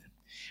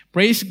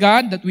Praise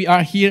God that we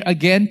are here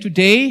again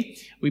today.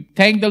 We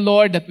thank the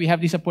Lord that we have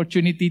this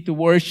opportunity to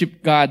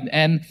worship God.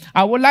 And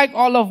I would like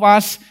all of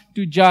us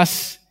to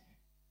just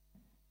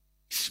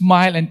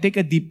smile and take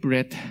a deep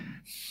breath.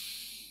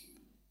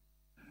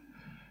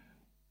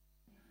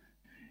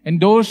 And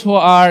those who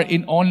are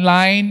in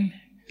online,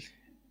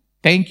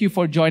 thank you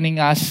for joining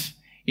us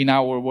in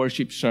our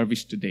worship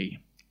service today.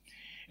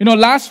 You know,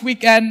 last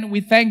weekend,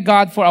 we thank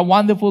God for a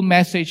wonderful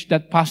message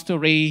that Pastor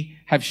Ray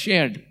have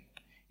shared.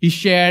 He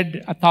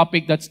shared a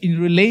topic that's in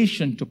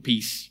relation to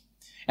peace.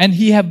 And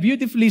he have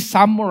beautifully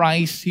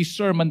summarized his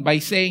sermon by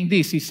saying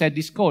this. He said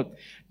this quote,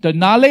 "The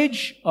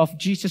knowledge of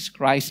Jesus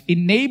Christ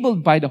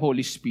enabled by the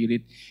Holy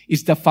Spirit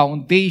is the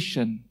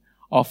foundation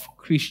of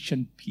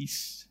Christian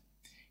peace.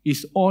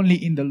 It's only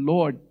in the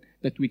Lord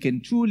that we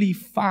can truly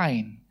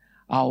find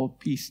our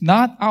peace.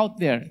 Not out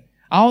there.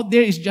 Out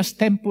there is just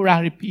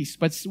temporary peace.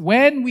 But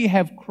when we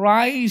have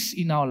Christ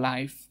in our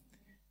life,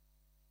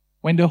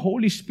 when the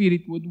Holy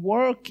Spirit would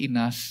work in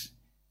us,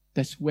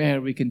 that's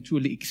where we can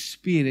truly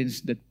experience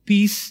the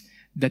peace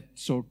that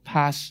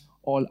surpasses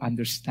all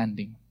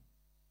understanding."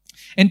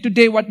 And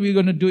today what we're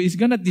going to do is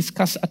going to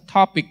discuss a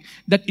topic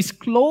that is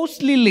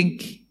closely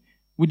linked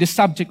with the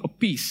subject of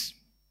peace.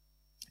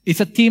 It's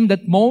a theme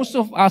that most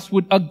of us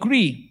would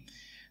agree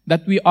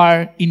that we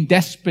are in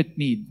desperate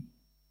need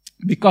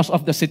because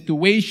of the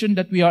situation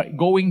that we are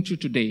going through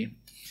today.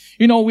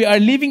 You know, we are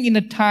living in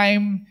a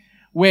time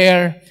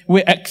where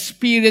we're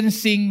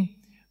experiencing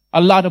a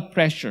lot of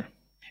pressure.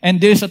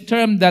 And there's a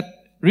term that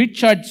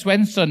Richard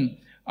Swenson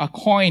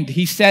coined.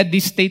 He said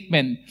this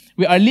statement,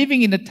 we are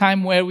living in a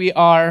time where we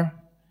are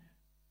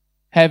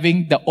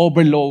having the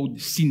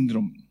overload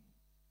syndrome.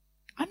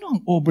 Ano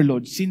ang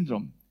overload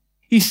syndrome?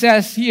 He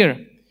says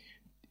here,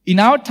 in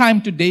our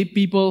time today,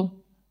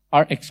 people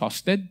are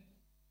exhausted.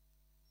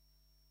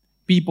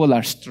 People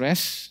are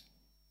stressed.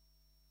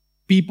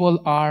 People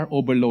are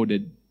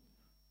overloaded.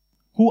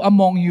 Who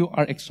among you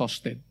are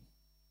exhausted?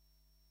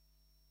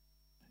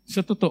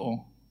 Sa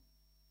totoo.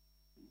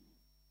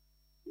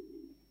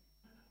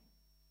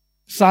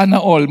 Sana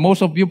all.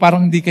 Most of you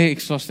parang hindi kayo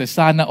exhausted.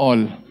 Sana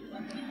all.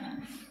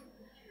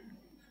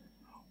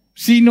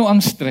 Sino ang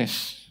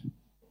stress?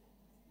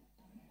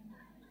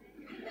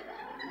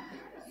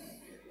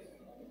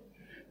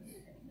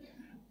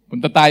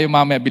 Punta tayo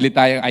mamaya, bili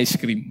tayong ice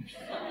cream.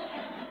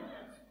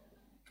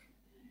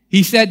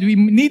 He said, we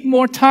need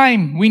more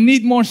time. We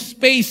need more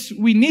space.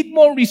 We need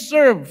more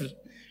reserve.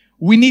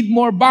 We need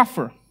more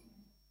buffer.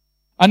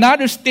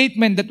 Another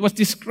statement that was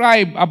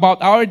described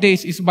about our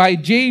days is by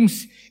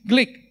James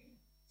Glick.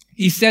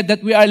 He said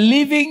that we are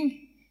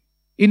living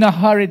in a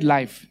hurried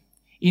life.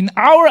 In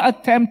our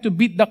attempt to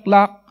beat the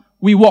clock,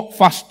 we walk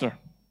faster.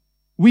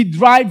 We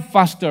drive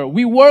faster.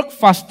 We work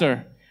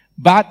faster,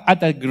 but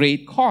at a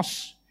great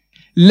cost.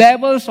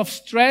 Levels of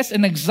stress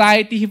and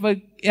anxiety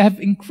have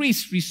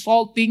increased,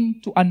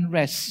 resulting to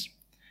unrest.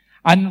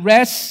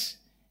 Unrest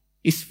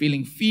is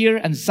feeling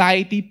fear,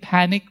 anxiety,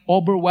 panic,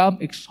 overwhelm,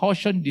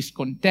 exhaustion,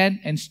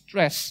 discontent, and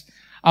stress,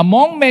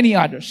 among many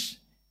others.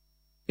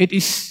 It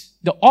is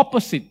the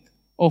opposite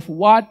of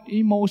what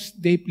we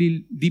most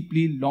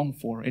deeply long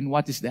for. And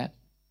what is that?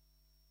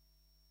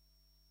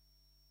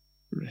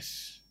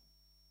 Rest.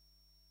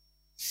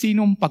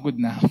 Sinong pagod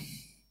na?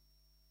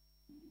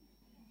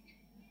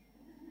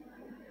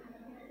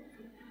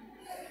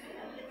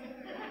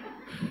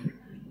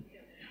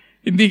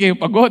 Hindi kayo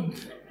pagod.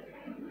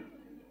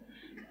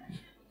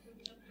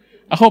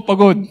 Ako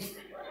pagod.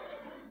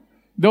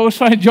 Those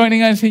who are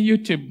joining us in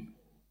YouTube.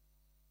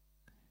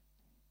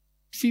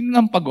 Sino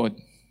nang pagod?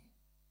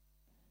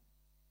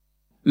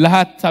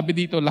 Lahat, sabi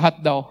dito, lahat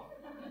daw.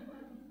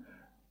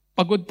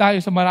 Pagod tayo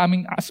sa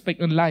maraming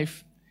aspect in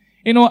life.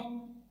 You know,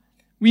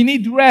 we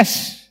need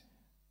rest.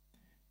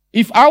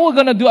 If I were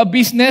gonna do a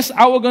business,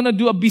 I were gonna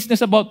do a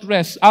business about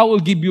rest. I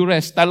will give you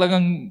rest.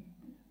 Talagang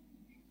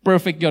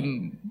perfect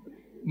yon.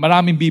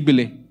 Maraming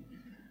bibili.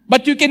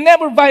 But you can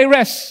never buy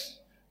rest.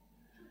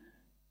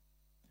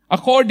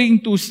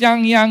 According to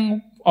Xiang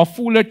Yang of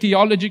Fuller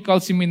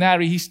Theological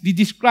Seminary, he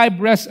described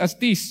rest as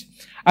this: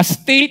 a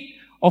state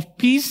of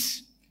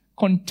peace,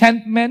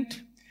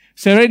 contentment,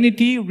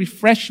 serenity,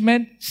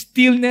 refreshment,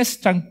 stillness,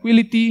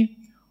 tranquility,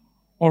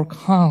 or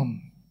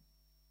calm.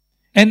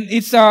 And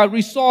it's a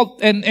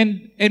result, and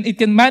it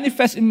can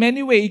manifest in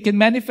many ways. It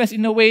can manifest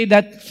in a way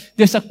that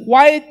there's a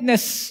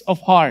quietness of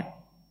heart,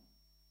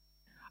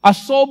 a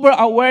sober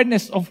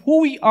awareness of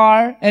who we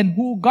are and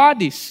who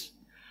God is,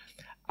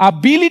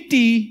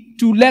 ability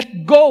to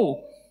let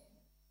go,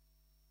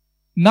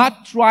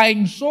 not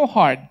trying so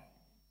hard.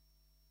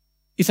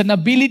 It's an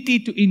ability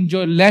to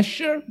enjoy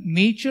leisure,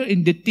 nature,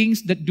 in the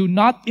things that do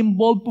not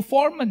involve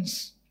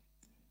performance.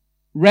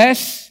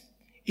 Rest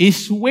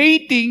is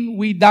waiting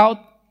without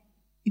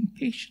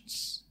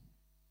impatience.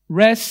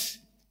 Rest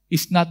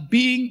is not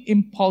being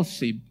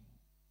impulsive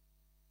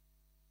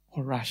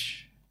or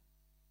rush.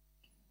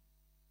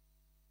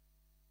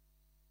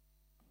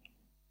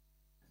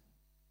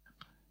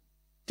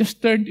 Just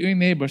turn to your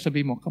neighbor,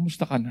 sabi mo,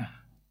 kamusta ka na?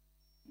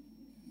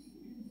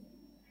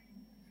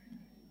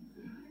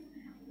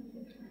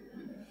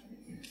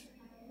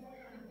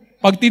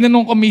 Pag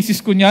tinanong ko misis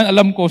ko niyan,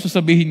 alam ko,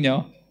 sasabihin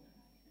niya,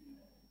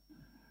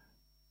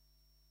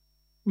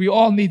 we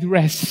all need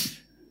rest.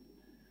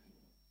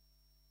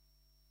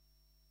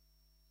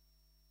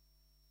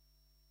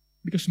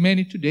 Because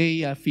many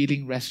today are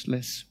feeling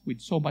restless with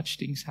so much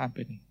things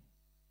happening.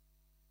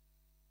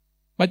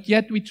 But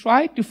yet we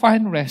try to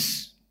find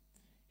rest.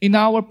 In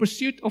our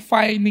pursuit of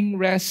finding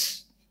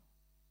rest,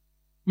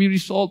 we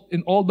result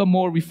in all the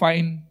more we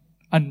find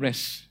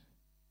unrest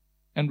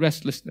and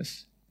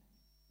restlessness.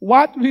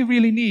 What we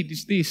really need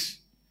is this.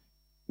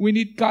 We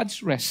need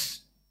God's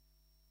rest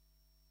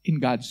in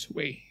God's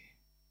way.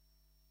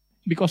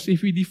 Because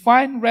if we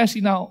define rest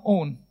in our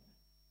own,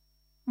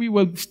 we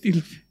will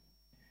still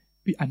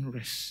be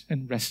unrest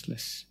and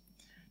restless.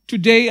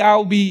 Today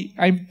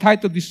I'm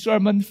titled this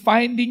sermon,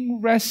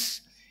 Finding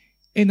Rest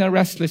in a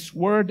Restless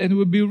World, and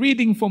we'll be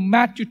reading from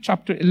Matthew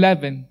chapter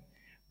 11,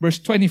 verse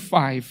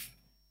 25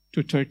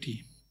 to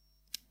 30.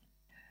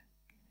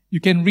 You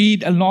can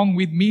read along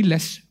with me.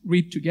 Let's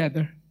read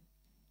together.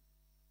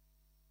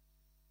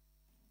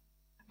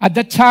 At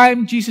that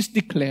time, Jesus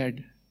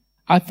declared,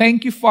 I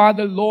thank you,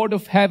 Father, Lord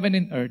of heaven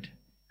and earth,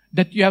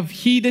 that you have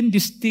hidden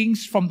these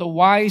things from the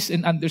wise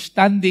and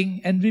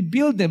understanding and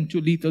revealed them to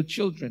little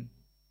children.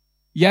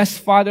 Yes,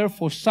 Father,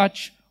 for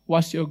such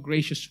was your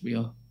gracious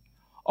will.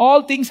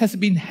 All things has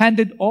been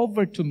handed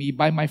over to me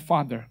by my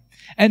Father,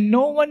 and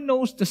no one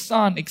knows the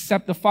Son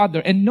except the Father,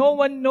 and no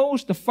one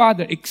knows the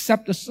Father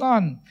except the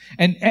Son,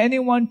 and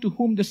anyone to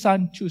whom the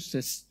Son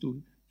chooses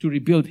to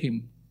reveal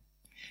him.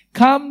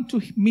 Come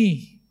to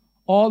me,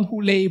 all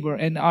who labor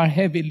and are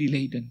heavily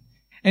laden,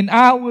 and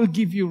I will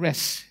give you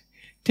rest.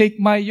 Take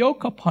my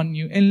yoke upon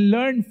you and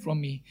learn from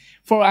me,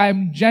 for I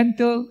am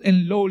gentle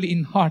and lowly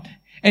in heart,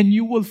 and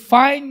you will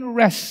find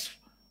rest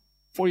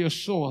for your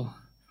soul.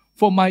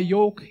 For my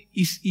yoke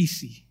is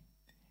easy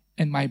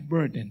and my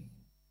burden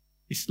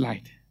is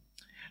light.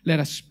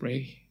 Let us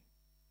pray.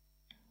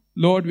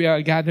 Lord, we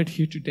are gathered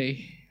here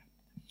today.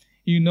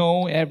 You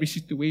know every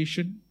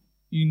situation.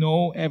 You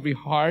know every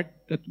heart,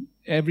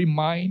 every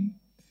mind.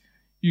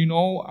 You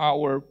know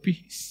our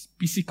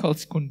physical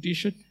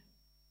condition.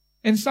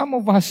 And some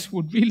of us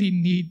would really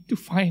need to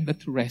find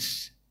that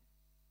rest.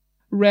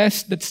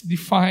 Rest that's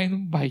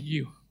defined by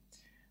you.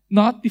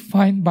 Not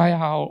defined by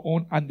our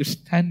own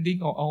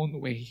understanding or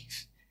own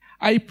ways.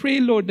 I pray,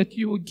 Lord, that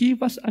you will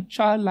give us a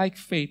childlike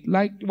faith,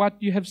 like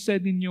what you have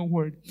said in your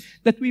word,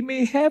 that we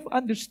may have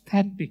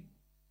understanding,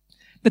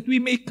 that we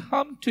may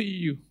come to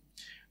you,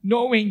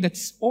 knowing that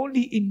it's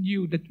only in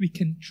you that we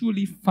can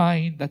truly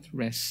find that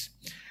rest.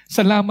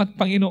 Salamat,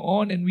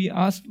 Panginoon, and we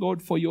ask,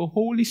 Lord, for your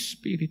Holy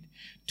Spirit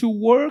to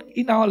work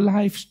in our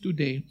lives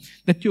today,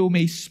 that you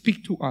may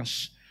speak to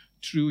us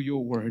through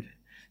your word.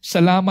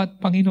 Salamat,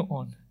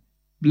 Panginoon.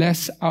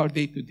 Bless our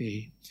day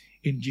today.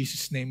 In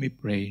Jesus' name we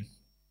pray.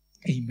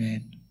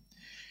 Amen.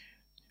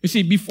 You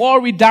see,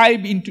 before we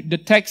dive into the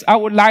text, I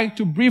would like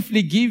to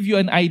briefly give you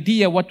an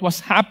idea what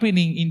was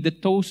happening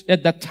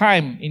at that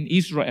time in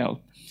Israel.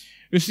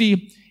 You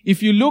see,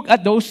 if you look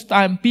at those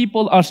times,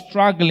 people are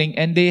struggling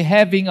and they're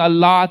having a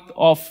lot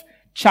of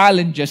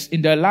challenges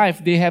in their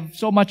life. They have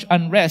so much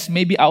unrest.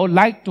 Maybe I would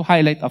like to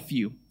highlight a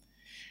few.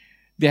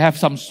 They have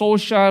some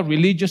social,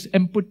 religious,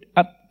 and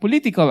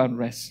political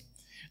unrest.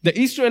 The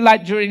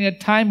Israelites during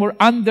that time were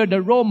under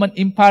the Roman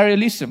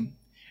imperialism.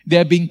 They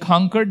are being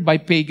conquered by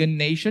pagan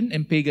nation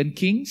and pagan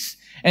kings.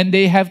 And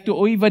they have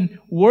to even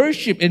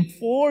worship and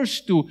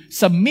forced to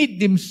submit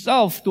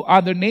themselves to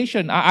other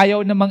nation.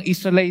 Ayaw namang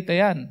Israelita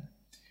yan.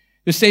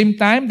 The same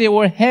time, they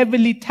were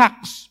heavily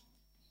taxed.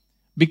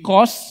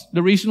 Because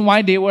the reason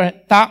why they were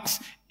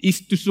taxed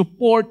is to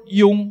support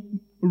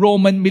yung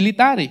Roman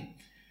military.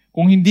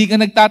 Kung hindi ka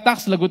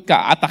nagtatax, lagot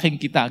ka, ataking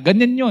kita.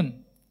 Ganyan yun.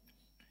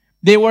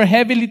 They were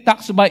heavily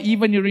taxed by,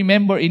 even you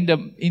remember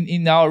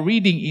in our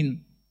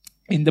reading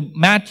in the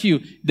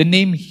Matthew, the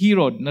name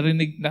Herod.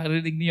 Narinig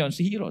niyo yun,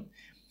 si Herod.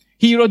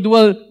 Herod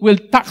will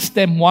tax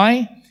them.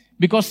 Why?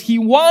 Because he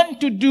want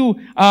to do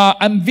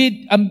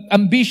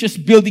ambitious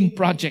building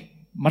project.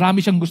 Marami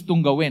siyang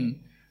gustong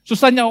gawin. So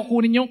saan niya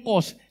kukunin yung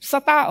cost?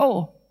 Sa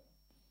tao.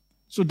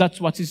 So that's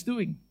what he's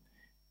doing.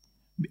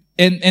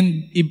 And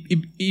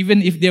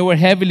even if they were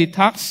heavily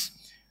taxed,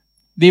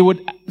 they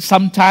would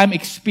sometimes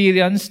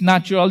experience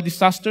natural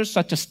disasters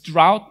such as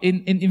drought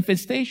and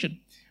infestation.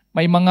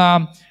 May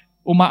mga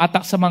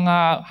umaatak sa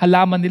mga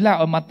halaman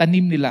nila o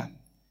matanim nila.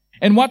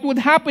 And what would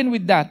happen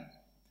with that?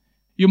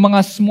 Yung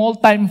mga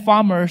small-time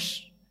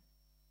farmers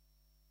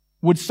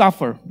would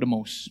suffer the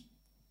most.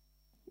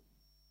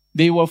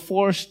 They were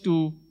forced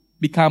to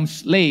become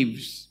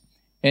slaves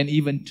and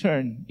even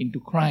turn into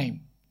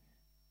crime.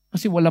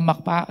 Kasi walang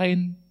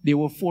makpakin, they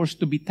were forced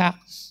to be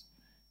taxed.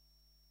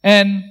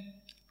 And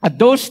at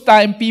those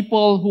time,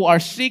 people who are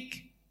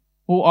sick,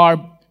 who are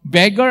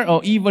beggar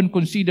or even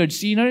considered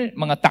sinner,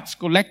 mga tax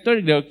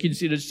collector, they are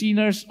considered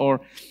sinners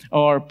or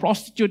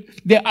prostitute,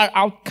 they are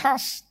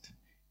outcast.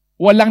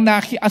 Walang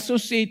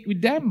naki-associate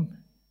with them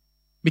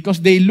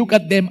because they look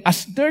at them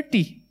as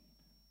dirty.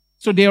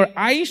 So they are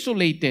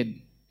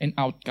isolated and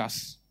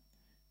outcast.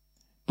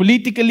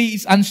 Politically,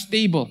 it's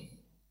unstable.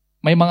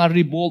 May mga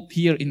revolt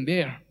here and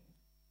there.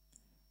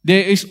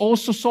 There is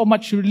also so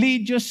much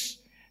religious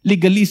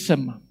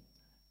legalism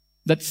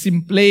that's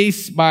in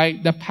place by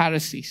the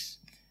Pharisees.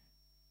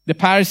 The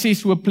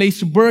Pharisees will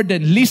place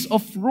burden, list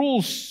of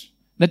rules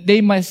that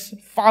they must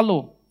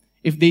follow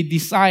if they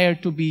desire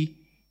to be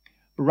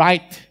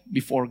right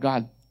before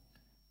God.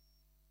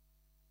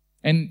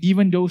 And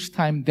even those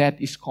times, death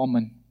is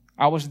common.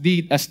 I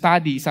did a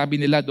study, sabi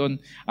nila doon,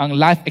 ang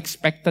life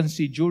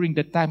expectancy during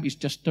that time is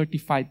just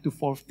 35 to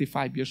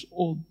 45 years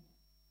old.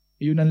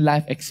 Yun ang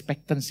life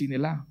expectancy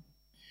nila.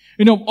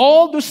 You know,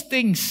 all those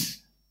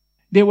things,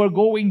 they were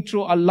going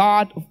through a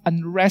lot of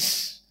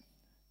unrest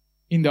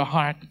in their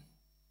heart.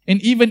 And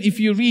even if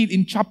you read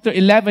in chapter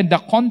 11, the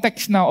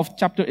context now of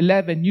chapter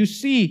 11, you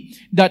see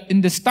that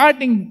in the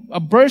starting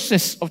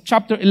verses of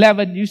chapter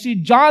 11, you see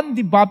John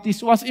the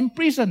Baptist was in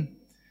prison.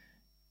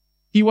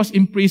 He was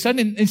in prison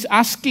and is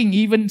asking,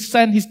 even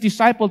sent his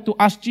disciple to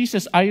ask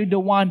Jesus, are you the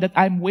one that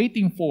I'm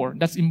waiting for?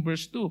 That's in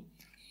verse 2.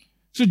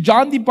 So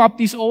John the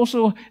Baptist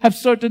also have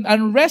certain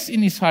unrest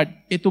in his heart.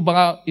 Ito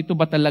ba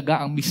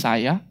talaga ang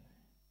Messiah?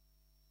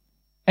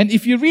 And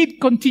if you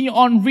continue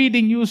on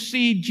reading, you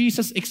see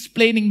Jesus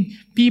explaining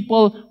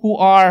people who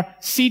are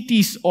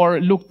cities or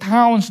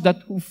towns that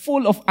are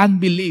full of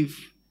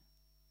unbelief.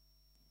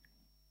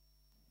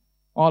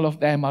 All of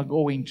them are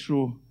going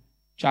through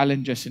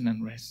challenges and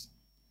unrest.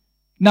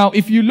 Now,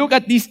 if you look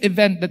at this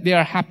event that they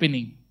are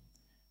happening,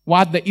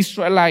 what the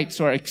Israelites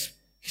are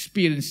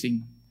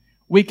experiencing,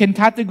 we can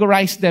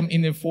categorize them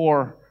in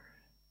 4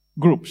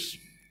 groups.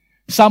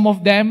 Some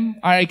of them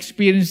are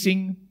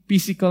experiencing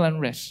physical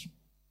unrest.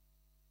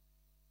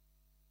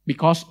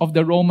 Because of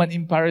the Roman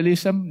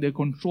imperialism, the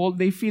control,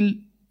 they feel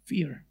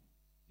fear.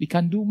 They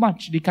can't do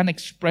much. They can't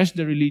express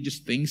the religious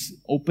things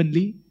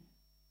openly.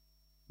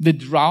 The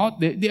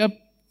drought,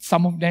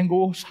 some of them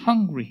go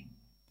hungry.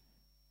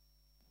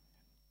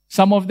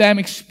 Some of them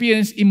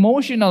experience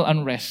emotional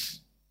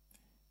unrest.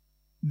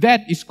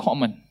 That is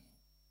common.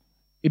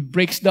 It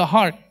breaks the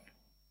heart.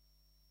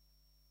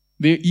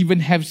 They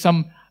even have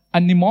some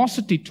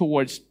animosity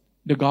towards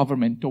the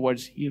government,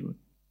 towards Herod.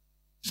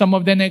 Some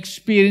of them are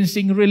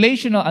experiencing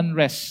relational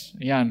unrest.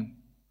 Yan.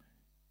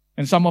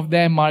 And some of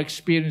them are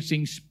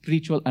experiencing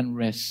spiritual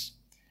unrest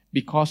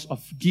because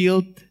of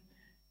guilt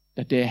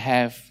that they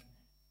have.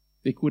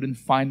 They couldn't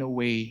find a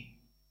way.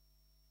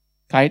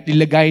 Kahit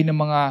nilagay ng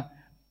mga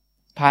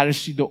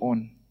Pharisee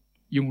doon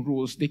yung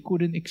rules, they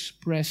couldn't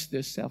express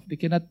themselves. They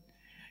cannot,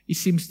 it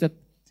seems that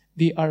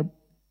they are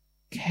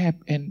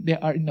kept and they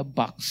are in a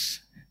box.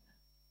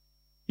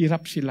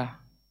 Hirap sila.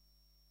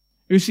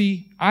 You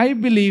see, I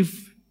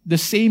believe the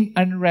same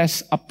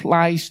unrest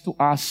applies to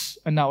us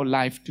in our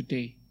life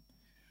today.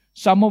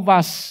 Some of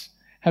us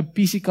have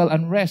physical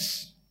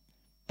unrest.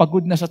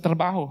 Pagod na sa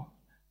trabaho.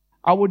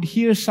 I would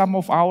hear some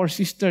of our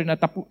sister na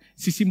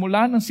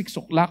sisimula ng 6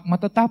 o'clock,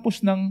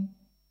 matatapos ng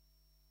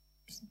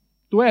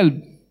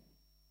 12.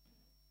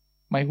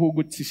 May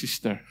hugot si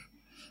sister.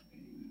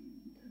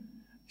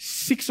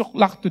 6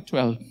 o'clock to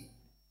 12.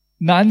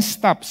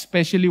 Non-stop,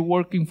 especially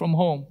working from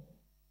home.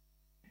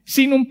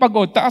 Sinong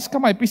pagod? Taas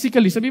kamay,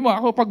 physically. Sabi mo,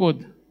 ako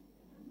pagod.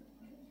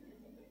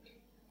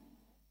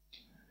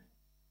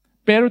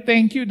 Pero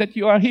thank you that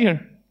you are here.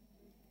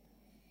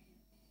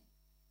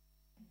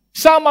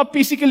 Some are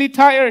physically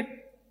tired.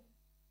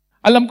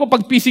 Alam ko,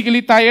 pag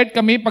physically tired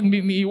kami, pag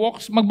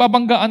walks,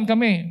 magbabanggaan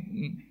kami.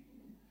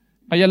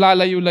 Kaya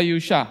lalayo-layo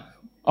siya.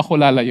 Ako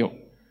lalayo.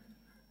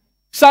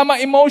 Some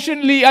are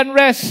emotionally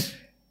unrest.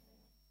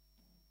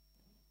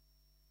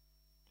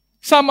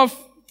 Some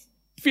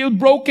feel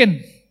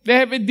broken. They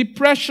have a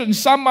depression.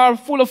 Some are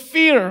full of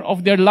fear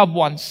of their loved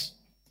ones.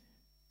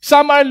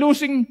 Some are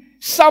losing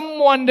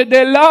someone that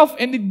they love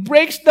and it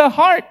breaks the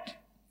heart.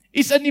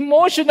 It's an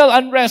emotional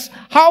unrest.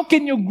 How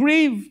can you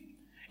grieve?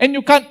 And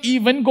you can't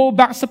even go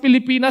back sa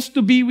Pilipinas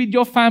to be with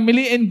your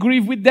family and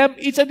grieve with them.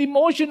 It's an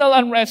emotional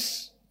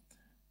unrest.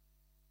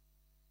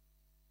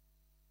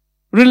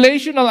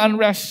 Relational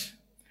unrest.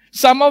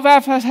 Some of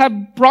us have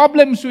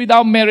problems with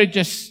our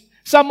marriages.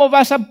 Some of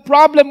us have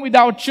problems with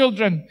our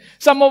children.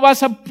 Some of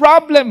us have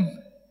problems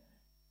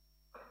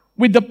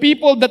with the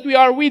people that we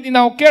are with in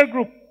our care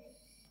group.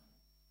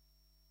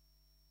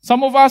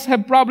 Some of us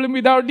have problems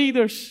with our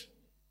leaders.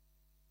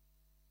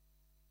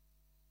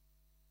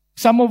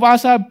 Some of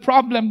us have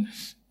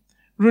problems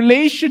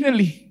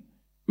relationally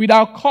with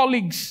our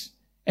colleagues,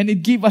 and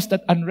it gives us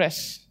that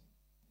unrest.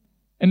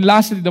 And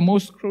lastly, the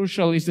most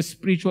crucial is the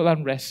spiritual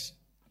unrest.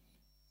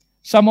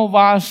 Some of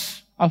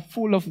us are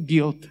full of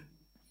guilt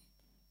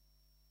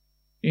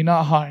in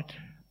our heart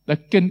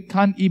that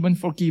can't even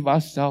forgive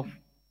ourselves.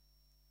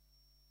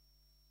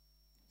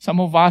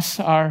 Some of us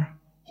are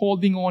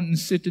holding on in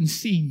certain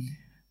sin.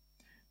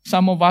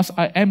 Some of us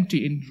are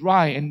empty and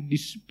dry and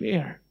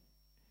despair.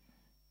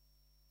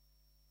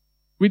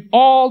 With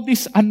all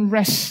this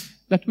unrest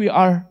that we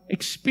are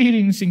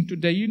experiencing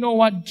today, you know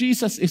what?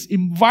 Jesus is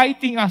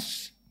inviting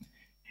us,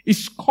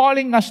 is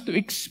calling us to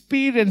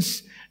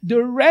experience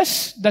the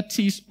rest that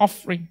He's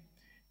offering.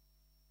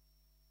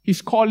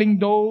 He's calling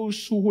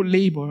those who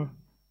labor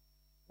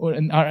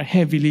and are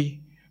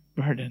heavily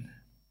burdened.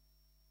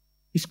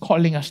 He's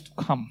calling us to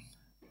come.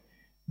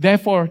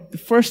 Therefore, the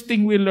first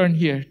thing we learn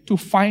here, to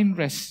find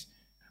rest,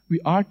 we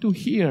are to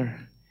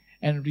hear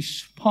and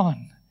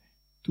respond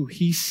to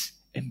His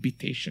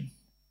invitation.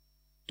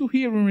 To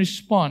hear and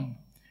respond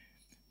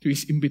to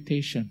His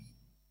invitation.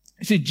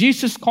 See,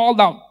 Jesus called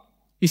out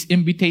His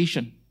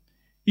invitation.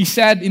 He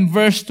said in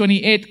verse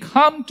 28,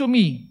 "Come to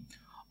me,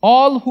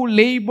 all who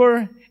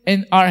labor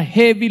and are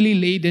heavily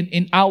laden,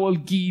 and I will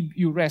give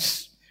you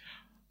rest."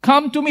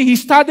 Come to me. He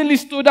suddenly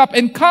stood up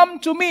and come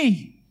to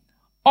me,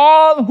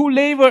 all who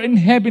labor and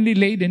heavily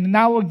laden, and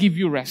I will give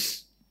you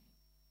rest.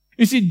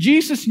 You see,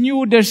 Jesus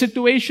knew their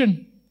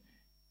situation.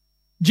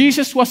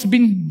 Jesus was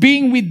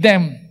being with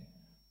them.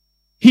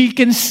 He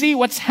can see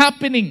what's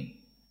happening.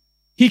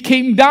 He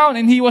came down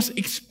and He was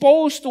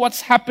exposed to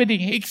what's happening.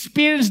 He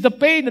experienced the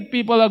pain that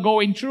people are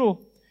going through.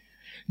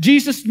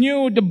 Jesus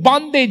knew the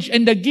bondage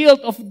and the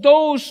guilt of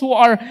those who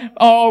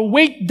are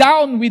weighed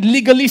down with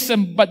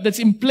legalism, but that's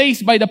in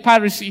place by the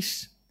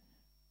Pharisees.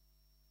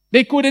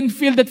 They couldn't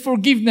feel that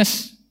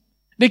forgiveness.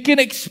 They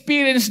couldn't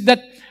experience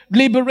that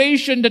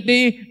liberation that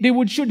they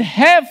should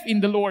have in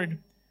the Lord.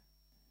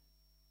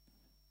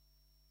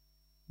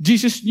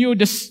 Jesus knew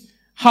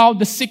how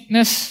the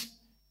sickness,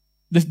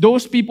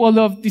 those people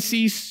of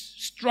disease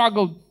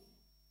struggled,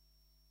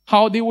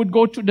 how they would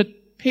go through the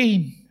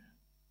pain,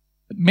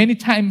 many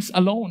times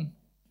alone.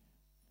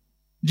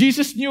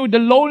 Jesus knew the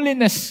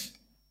loneliness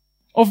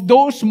of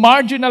those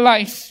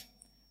marginalized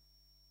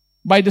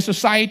by the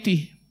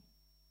society,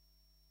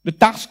 the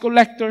tax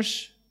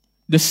collectors,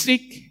 the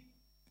sick,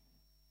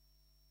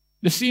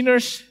 the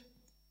sinners.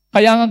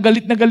 Kaya nga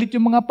galit na galit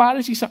yung mga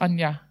Pharisee sa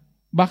Kanya.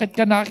 Bakit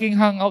ka naking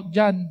hangout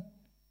dyan?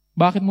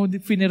 Bakit mo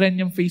finiren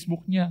yung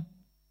Facebook niya?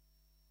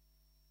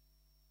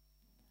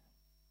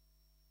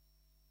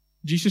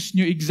 Jesus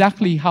knew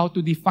exactly how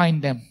to define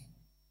them.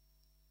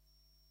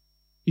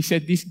 He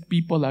said, these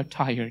people are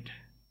tired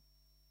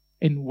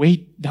and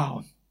weighed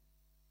down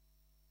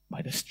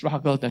by the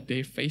struggle that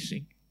they're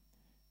facing.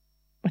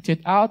 But yet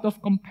out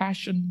of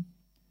compassion,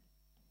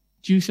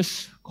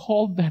 Jesus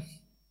called them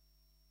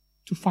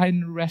to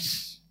find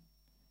rest.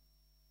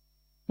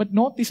 But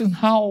notice on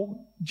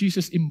how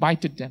Jesus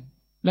invited them.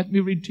 Let me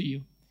read to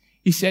you.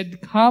 He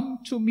said, "Come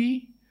to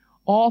me,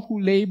 all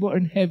who labor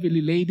and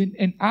heavily laden,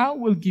 and I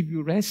will give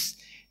you rest.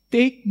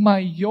 Take my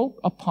yoke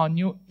upon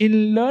you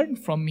and learn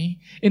from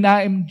me, and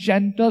I am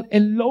gentle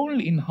and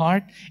lowly in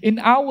heart, and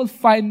I will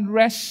find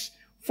rest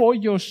for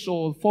your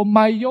soul. For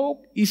my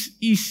yoke is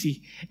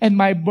easy and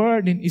my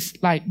burden is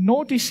light."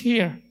 Notice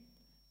here.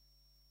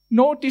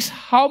 Notice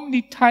how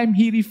many times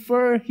He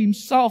referred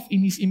Himself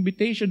in His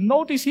invitation.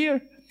 Notice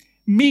here.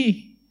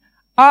 Me,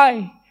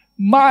 I,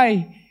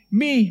 my,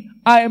 me,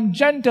 I am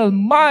gentle,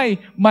 my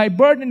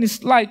burden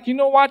is light. You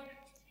know what?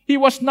 He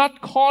was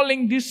not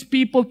calling these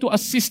people to a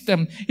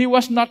system. He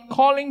was not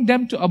calling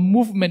them to a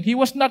movement. He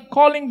was not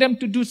calling them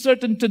to do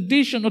certain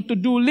tradition or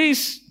to-do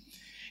lists.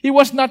 He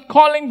was not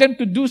calling them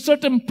to do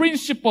certain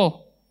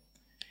principle.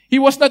 He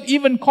was not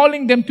even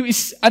calling them to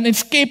an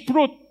escape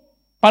route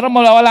para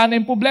mawala na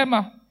yung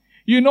problema.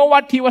 You know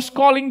what He was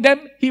calling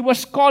them? He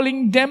was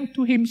calling them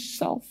to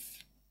Himself.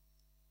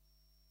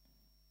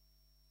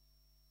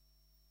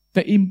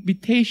 The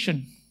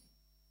invitation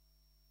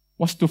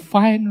was to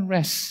find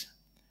rest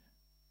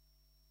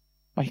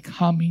by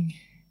coming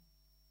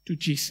to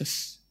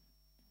Jesus.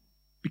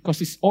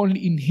 Because it's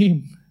only in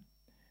Him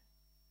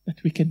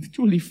that we can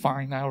truly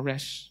find our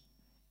rest.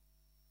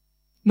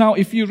 Now,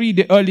 if you read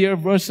the earlier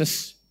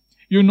verses,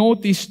 you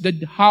notice that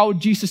how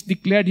Jesus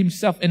declared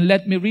Himself. And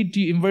let me read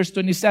to you in verse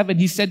 27.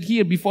 He said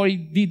here, before He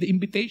did the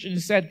invitation, He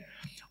said,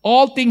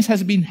 "All things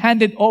has been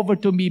handed over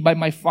to me by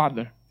my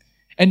Father.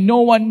 And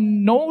no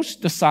one knows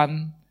the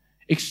Son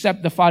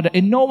except the Father.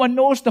 And no one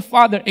knows the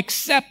Father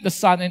except the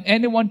Son, and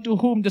anyone to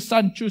whom the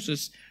Son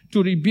chooses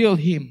to reveal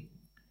Him."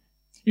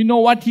 You know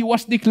what He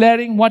was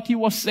declaring, what He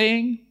was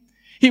saying?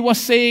 He was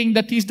saying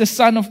that He's the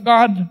Son of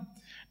God,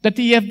 that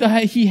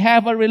He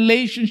have a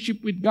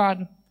relationship with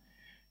God.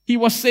 He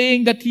was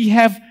saying that He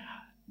have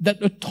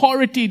that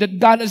authority that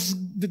God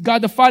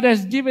the Father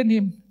has given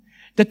Him.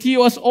 That He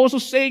was also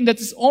saying that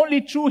it's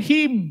only through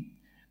Him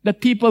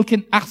that people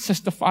can access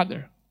the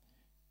Father.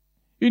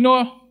 You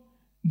know,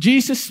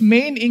 Jesus'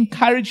 main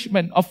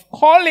encouragement of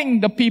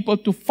calling the people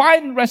to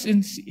find rest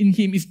in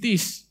Him is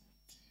this.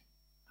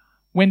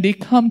 When they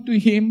come to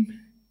Him,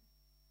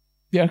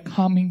 they are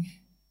coming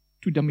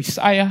to the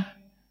Messiah.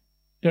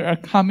 They are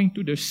coming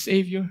to their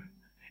Savior.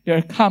 They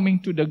are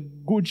coming to the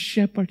Good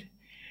Shepherd.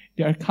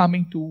 They are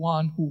coming to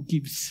one who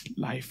gives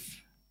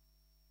life.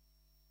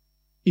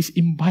 He's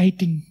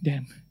inviting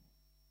them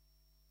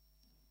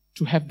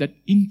to have that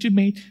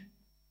intimate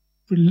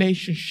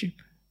relationship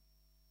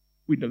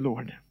with the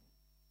Lord.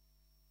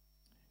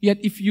 Yet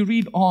if you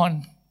read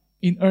on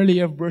in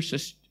earlier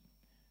verses,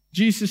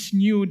 Jesus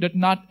knew that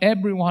not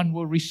everyone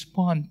will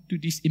respond to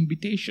this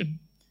invitation.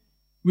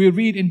 We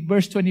read in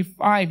verse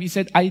 25, He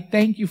said, "I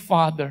thank you,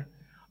 Father,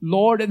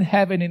 Lord in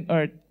heaven and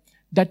earth,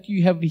 that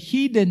you have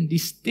hidden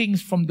these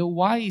things from the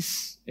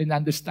wise and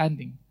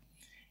understanding,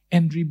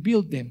 and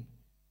rebuild them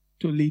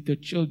to little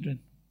children.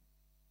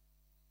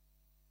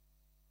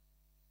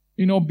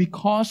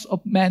 Because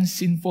of man's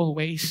sinful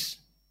ways,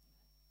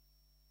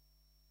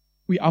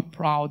 we are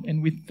proud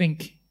and we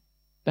think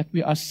that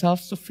we are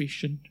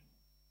self-sufficient.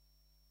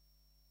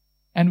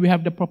 And we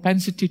have the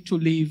propensity to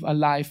live a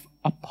life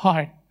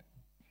apart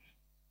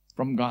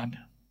from God.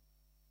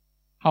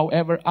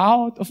 However,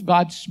 out of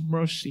God's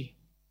mercy,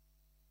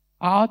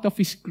 out of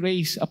His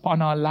grace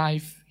upon our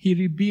life, He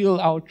revealed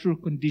our true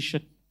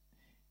condition.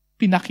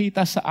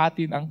 Pinakita sa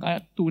atin ang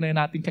tunay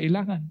nating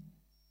kailangan.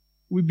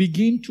 We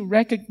begin to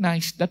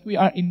recognize that we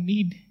are in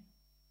need.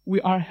 We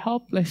are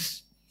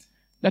helpless.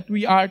 That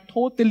we are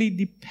totally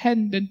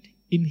dependent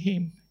in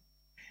Him.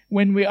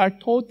 When we are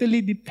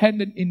totally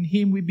dependent in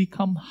Him, we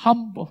become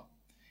humble.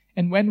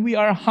 And when we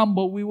are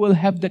humble, we will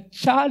have the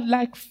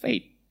childlike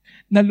faith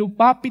na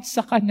lupapit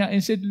sa Kanya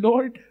and said,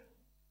 Lord,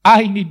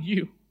 I need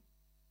You.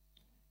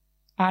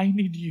 I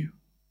need You.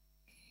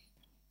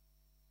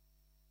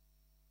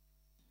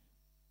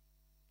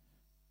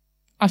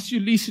 As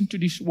you listen to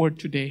this word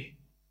today,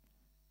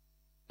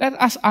 let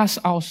us ask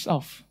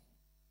ourselves,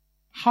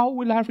 how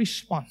will I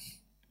respond?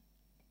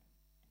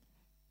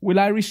 Will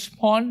I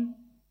respond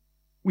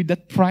with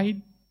that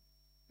pride?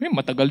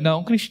 Matagal na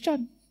akong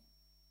Christian.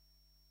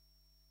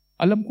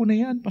 Alam ko na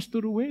yan,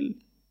 Pastor Ruel.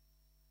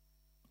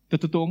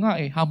 Totoo nga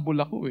humble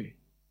ako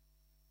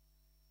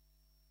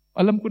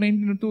Alam ko na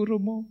yung tinuturo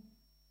mo.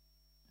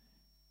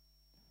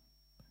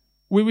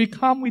 Will we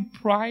come with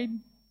pride,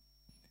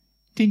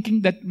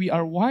 thinking that we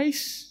are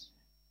wise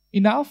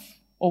enough,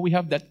 or we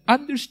have that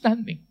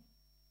understanding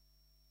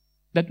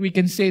that we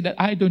can say that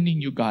I don't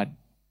need You, God?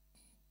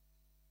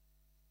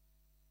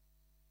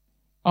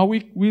 Or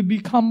will we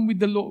come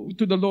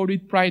to the Lord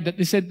with pride that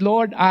they said,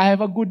 Lord, I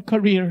have a good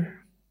career.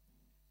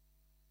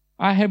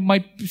 I have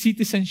my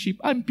citizenship.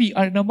 I'm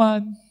PR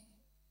naman.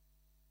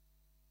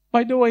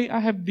 By the way, I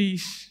have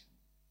this.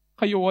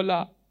 Kayo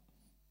wala.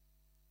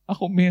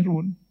 Ako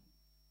meron.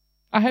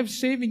 I have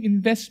saving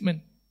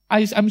investment.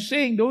 I'm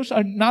saying those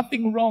are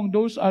nothing wrong.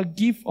 Those are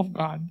gift of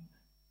God.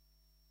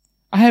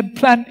 I have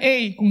plan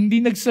A. Kung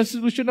hindi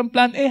nagsasolusyon ng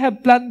plan A, I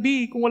have plan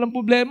B. Kung walang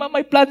problema,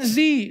 may plan Z.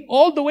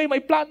 All the way, may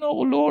plano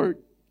ako, Lord.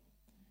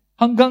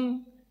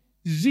 Hanggang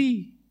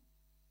Z.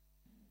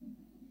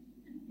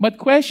 But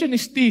question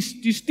is this,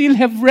 do you still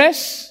have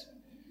rest?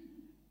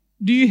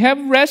 Do you have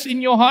rest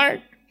in your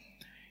heart?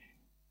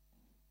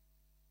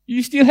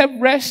 You still have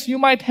rest. You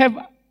might have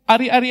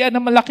ari-arian na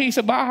malaki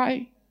sa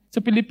bahay, sa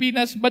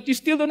Pilipinas, but you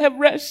still don't have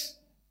rest.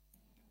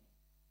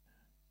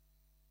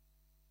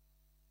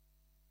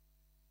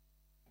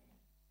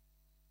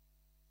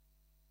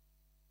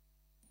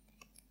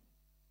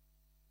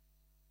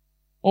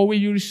 Or will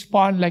you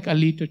respond like a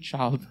little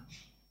child?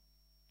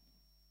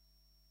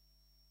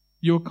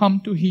 You come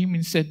to Him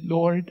and said,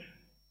 Lord,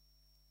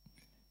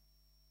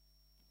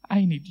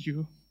 I need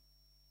You.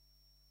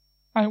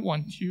 I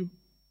want You.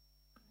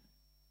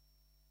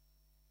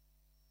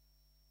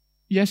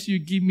 Yes, You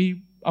give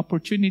me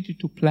opportunity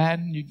to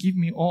plan. You give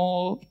me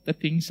all the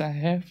things I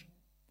have.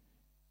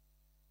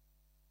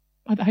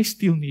 But I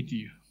still need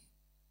You.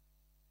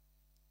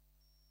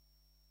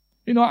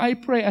 I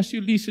pray as you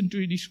listen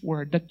to this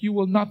word that you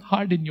will not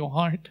harden your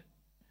heart.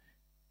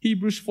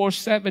 Hebrews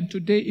 4:7,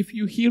 today, if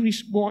you hear His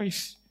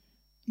voice,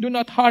 do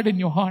not harden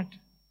your heart.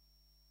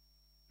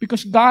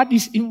 Because God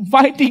is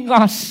inviting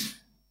us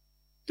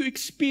to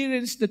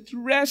experience the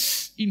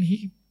rest in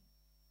Him.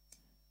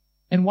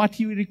 And what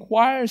He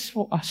requires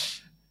for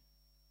us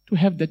to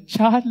have the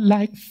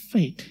childlike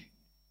faith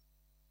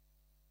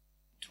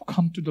to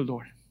come to the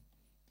Lord.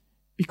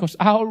 Because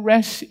our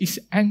rest is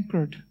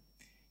anchored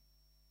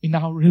in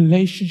our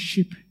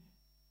relationship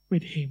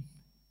with Him.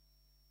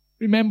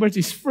 Remember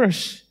this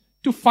first,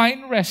 to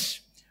find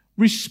rest,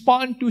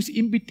 respond to His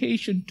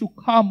invitation to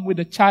come with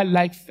a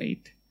childlike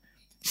faith.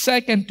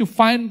 Second, to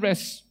find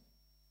rest,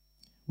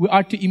 we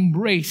are to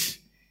embrace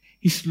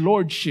His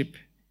lordship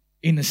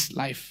in His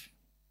life.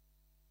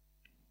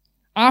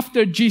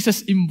 After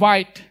Jesus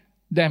invited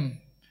them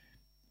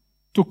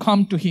to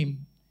come to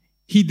Him,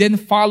 He then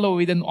followed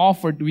with an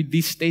offer with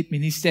this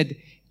statement. He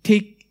said,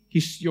 take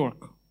His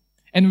yoke.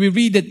 And we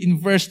read it in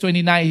verse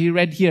 29. He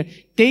read here,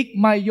 take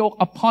my yoke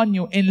upon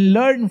you and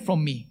learn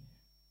from me.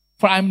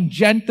 For I am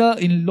gentle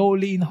and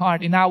lowly in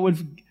heart, and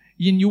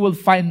you will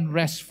find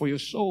rest for your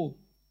soul.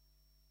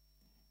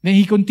 Then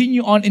He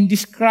continued on and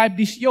described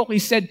this yoke. He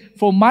said,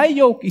 for my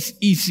yoke is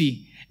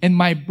easy and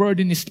my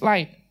burden is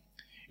light.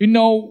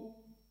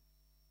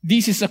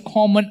 This is a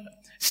common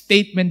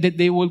statement that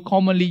they will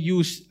commonly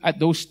use at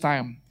those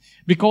times.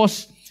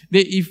 Because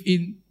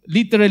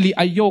literally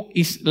a yoke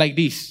is like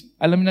this.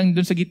 Alam nang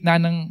doon sa gitna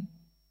ng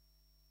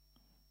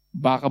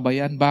baka ba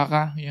yan?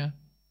 Baka, yeah.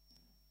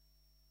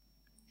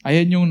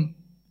 Ayan yung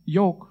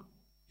yoke.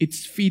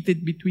 It's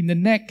fitted between the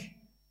neck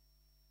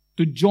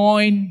to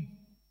join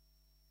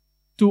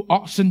two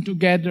oxen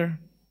together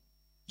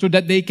so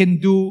that they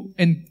can do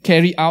and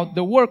carry out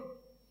the work.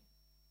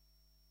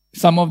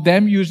 Some of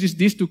them uses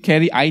this to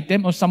carry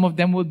item, or some of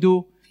them will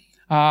do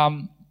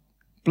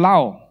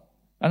plow.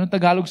 Anong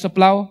Tagalog sa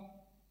plow?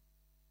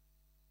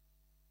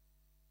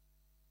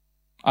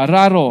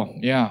 Araro.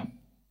 Yeah.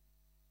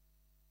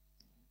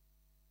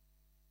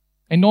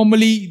 And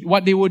normally,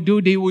 what they would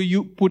do, they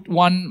will put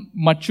one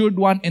matured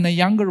one and a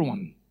younger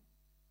one.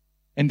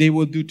 And they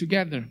will do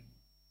together.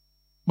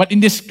 But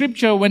in the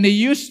scripture, when they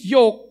use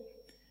yoke,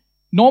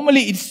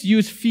 normally it's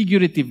used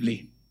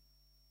figuratively.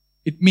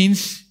 It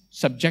means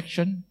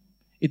subjection.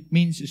 It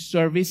means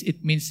service.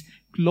 It means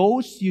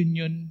close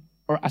union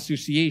or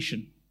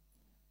association.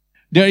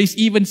 There is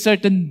even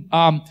certain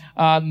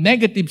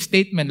negative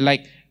statement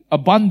like a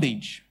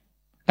bondage.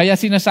 Kaya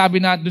sinasabi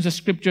na doon sa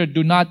scripture,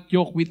 do not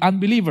yoke with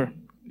unbeliever.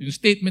 Yung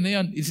statement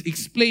na yun is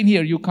explained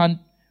here. You can't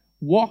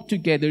walk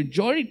together,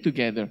 join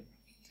together.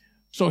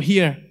 So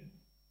here,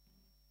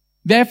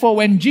 therefore,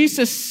 when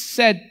Jesus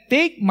said,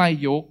 take my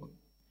yoke,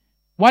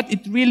 what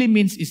it really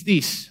means is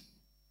this,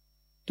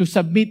 to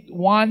submit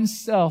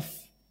oneself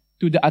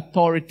to the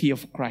authority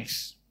of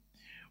Christ.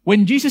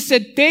 When Jesus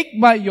said, take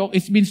my yoke,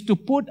 it means to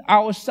put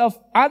ourselves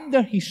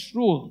under His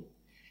rule.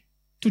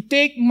 To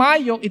take my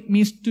yoke, it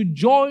means to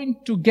join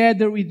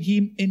together with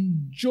Him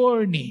and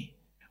journey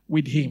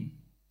with Him.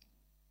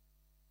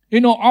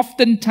 You know,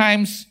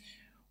 oftentimes,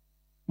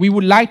 we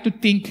would like to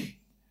think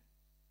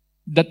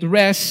that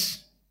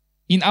rest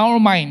in our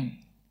mind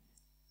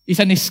is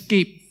an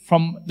escape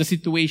from the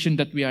situation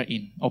that we are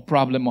in, or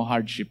problem or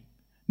hardship.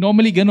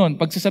 Normally, ganun.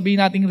 Pag sasabihin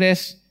nating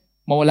rest,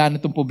 mawala na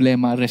itong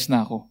problema, rest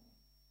na ako.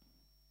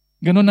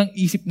 Ganun ang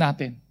isip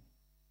natin.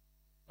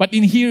 But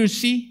in here,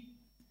 see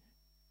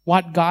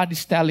what God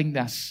is telling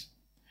us.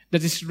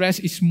 That this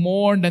rest is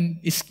more than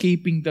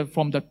escaping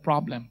from that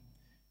problem.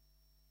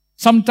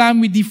 Sometimes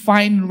we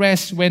define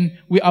rest when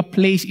we are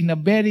placed in a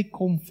very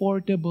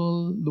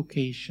comfortable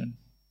location.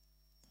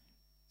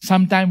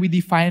 Sometimes we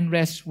define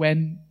rest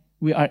when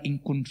we are in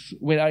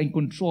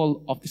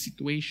control of the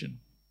situation.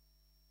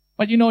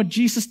 But you know,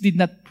 Jesus did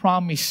not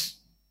promise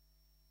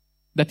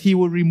that He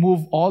will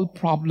remove all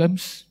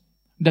problems,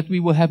 that we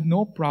will have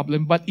no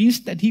problem, but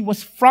instead He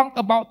was frank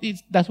about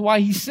it. That's why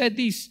He said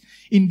this,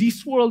 in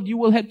this world you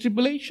will have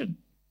tribulation.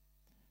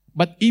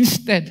 But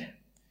instead,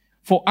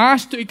 for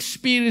us to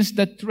experience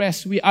that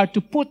rest, we are to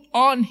put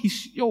on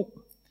His yoke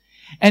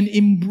and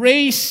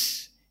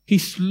embrace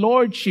His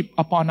lordship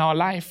upon our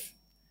life.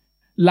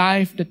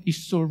 Life that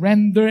is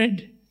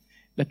surrendered,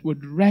 that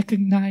would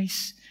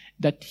recognize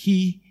that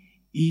He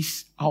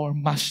is our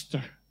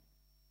master.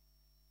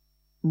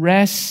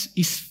 Rest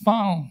is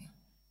found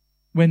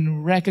when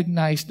we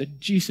recognize that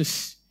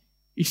Jesus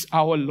is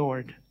our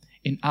Lord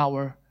and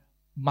our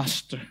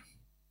master.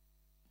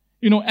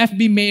 You know,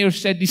 F.B. Mayer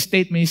said this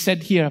statement. He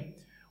said here,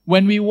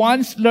 when we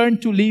once learn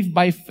to live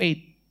by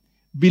faith,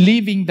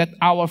 believing that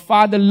our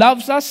Father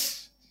loves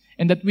us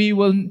and that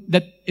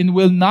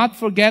will not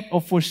forget or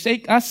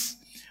forsake us,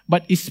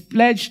 but is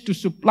pledged to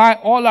supply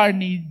all our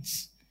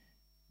needs,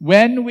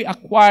 when we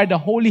acquire the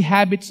holy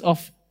habits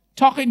of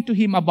talking to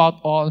Him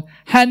about all,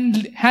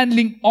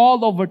 handling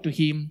all over to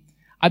Him,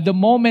 at the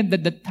moment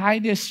that the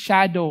tiniest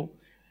shadow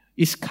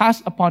is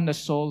cast upon the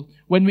soul,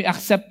 when we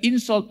accept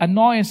insult,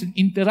 annoyance, and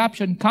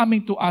interruption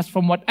coming to us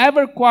from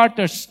whatever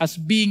quarters as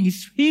being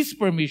His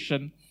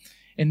permission,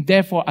 and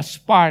therefore as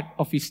part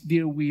of His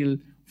dear will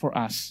for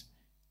us,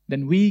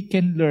 then we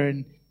can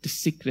learn the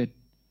secret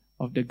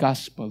of the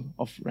gospel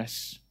of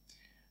rest.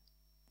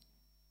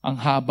 Ang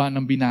haba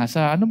ng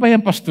binasa. Ano ba yan,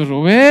 Pastor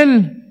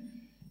Roel?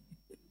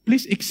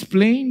 Please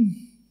explain.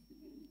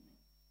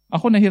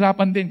 Ako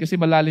nahirapan din kasi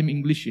malalim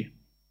English eh.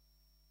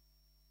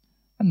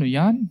 Ano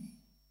yan?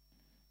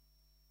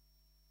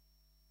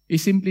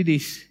 It's simply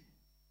this.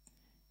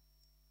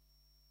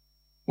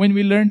 When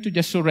we learn to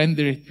just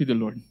surrender it to the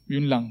Lord,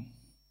 yun lang.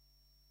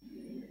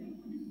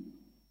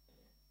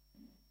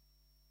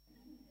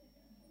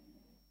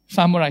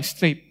 Summarize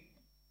straight.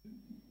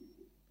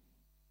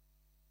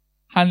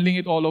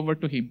 Handling it all over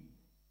to Him.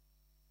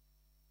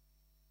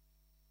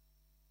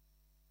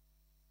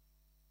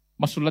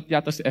 Masulat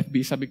yata sa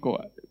FB, sabi ko,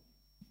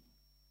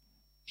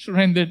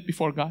 surrender it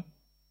before God.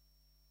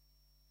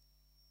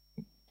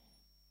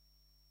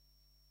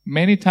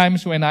 Many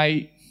times when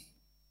I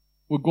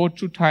would go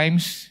through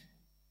times,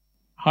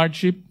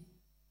 hardship,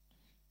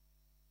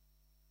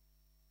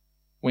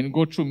 when I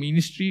go through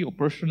ministry or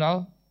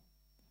personal,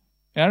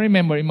 I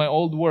remember in my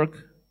old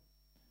work,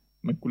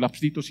 may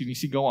collapse dito,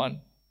 sinisigawan.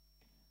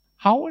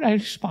 How would I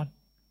respond?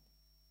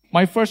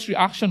 My first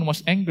reaction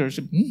was anger.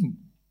 Sabi,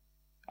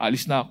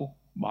 alis na ako.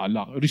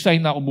 Bahala. Resign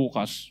na ako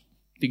bukas.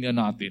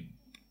 Tingnan natin.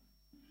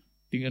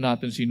 Tingnan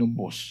natin sinong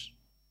boss.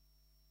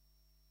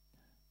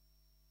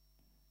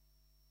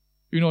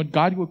 You know,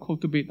 God will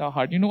cultivate our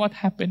heart. You know what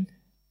happened?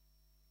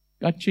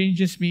 God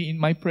changes me in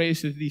my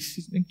prayers with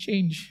this.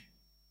 Change.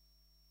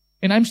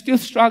 And I'm still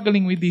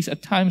struggling with this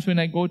at times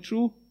when I go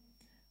through.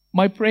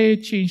 My prayer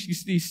change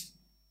is this.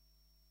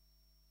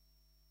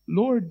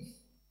 Lord,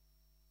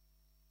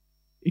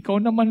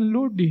 Ikaw naman,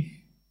 Lord eh.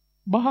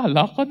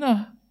 Bahala ka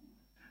na.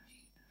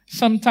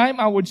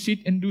 Sometime I would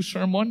sit and do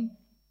sermon.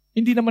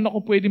 Hindi naman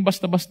ako pwedeng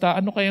basta-basta.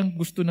 Ano kayang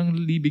gusto ng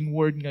living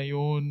word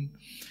ngayon?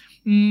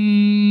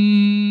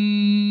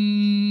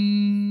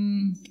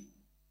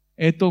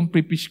 Etong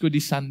preach ko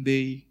this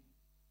Sunday.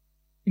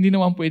 Hindi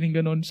naman pwedeng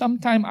ganun.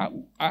 Sometimes,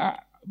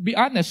 be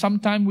honest,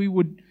 sometimes we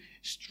would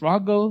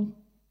struggle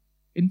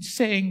in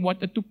saying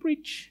what to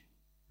preach.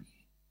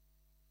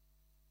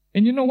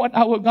 And you know what?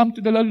 I will come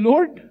to the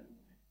Lord.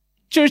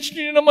 Church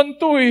niyo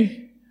naman to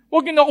eh.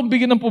 Huwag niyo na akong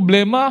bigyan ng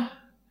problema.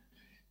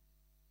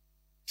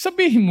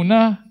 Sabihin mo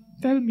na.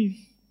 Tell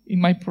me in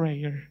my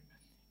prayer,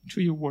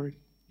 through your word.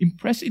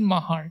 Impress in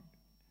my heart.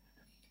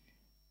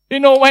 You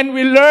know, when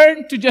we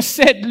learn to just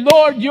say,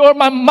 Lord, you're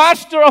my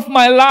master of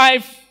my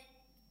life.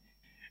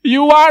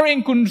 You are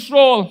in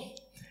control.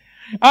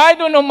 I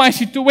don't know my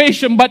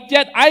situation, but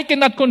yet I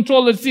cannot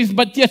control this.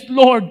 But yet,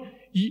 Lord,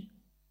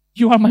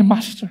 you are my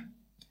master.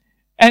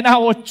 And I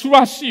will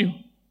trust you.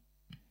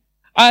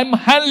 I'm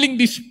handling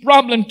this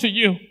problem to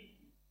you.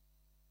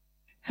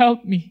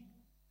 Help me.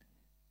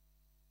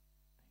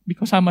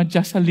 Because I'm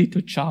just a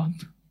little child.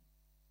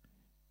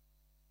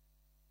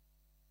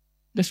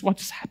 That's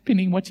what's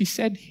happening, what he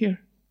said here.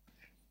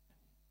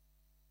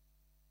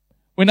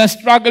 When I was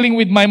struggling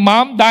with my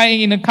mom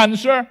dying in a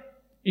cancer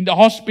in the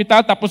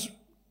hospital, tapos,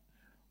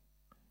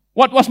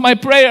 what was my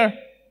prayer?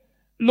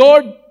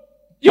 Lord,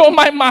 you're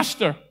my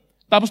master.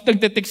 Tapos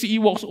nagte-text si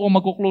Ewoks,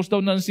 magko-close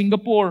down na ng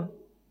Singapore.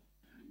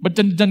 Ba't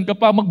dyan ka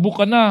pa? Mag-book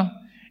ka na.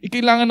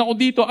 Kailangan ako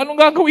dito. Anong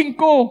gagawin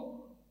ko?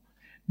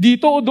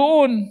 Dito o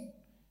doon?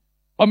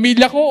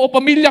 Pamilya ko o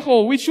pamilya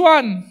ko? Which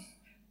one?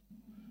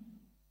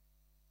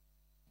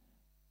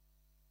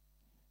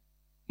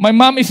 My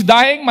mom is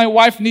dying. My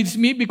wife needs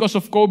me because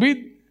of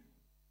COVID.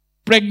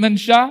 Pregnant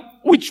siya.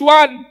 Which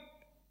one?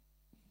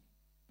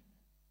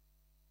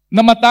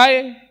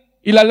 Namatay,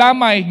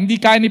 ilalamay, hindi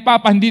kaya ni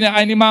Papa, hindi na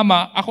kaya ni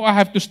Mama. Ako, I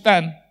have to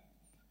stand.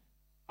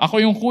 Ako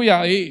yung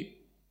kuya, I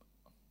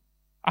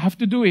have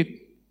to do it.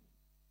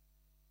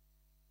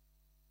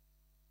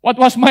 What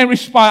was my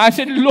response? I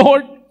said,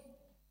 Lord,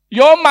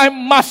 you're my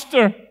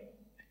master.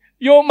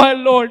 You're my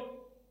Lord.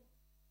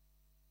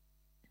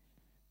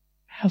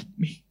 Help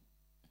me.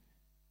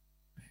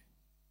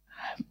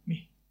 Help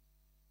me.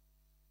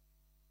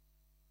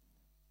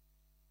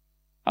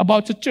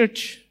 About the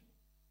church,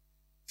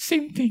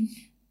 same thing.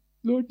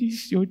 Lord,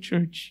 this is your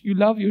church. You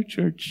love your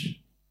church.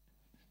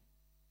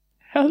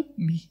 Help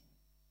me.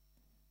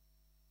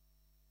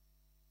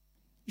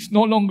 It's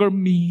no longer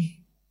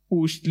me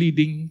who is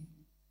leading.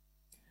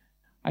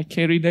 I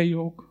carry the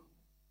yoke.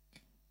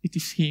 It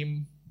is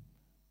Him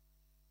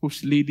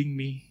who's leading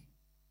me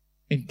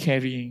and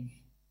carrying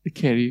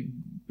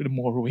the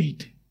more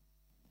weight.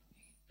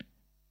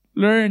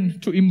 Learn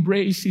to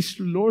embrace His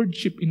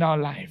Lordship in our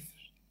life.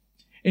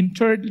 And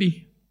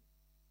thirdly,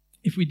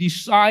 if we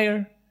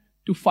desire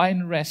to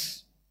find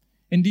rest,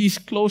 and this is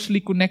closely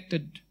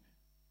connected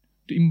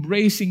to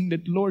embracing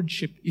that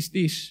Lordship, is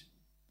this: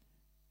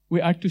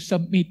 we are to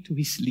submit to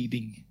His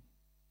leading.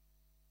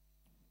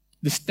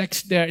 This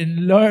text there,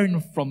 and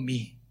learn from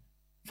me,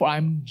 for I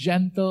am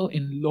gentle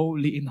and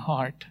lowly in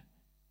heart,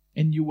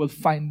 and you will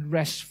find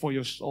rest for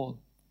your soul.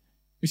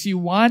 You see,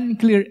 one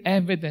clear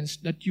evidence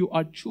that you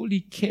are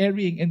truly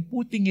carrying and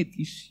putting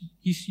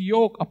His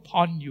yoke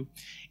upon you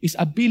is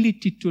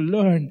ability to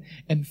learn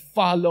and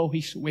follow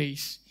His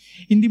ways.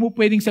 Hindi mo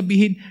pwedeng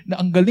sabihin na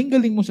ang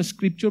galing-galing mo sa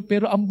scripture,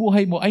 pero ang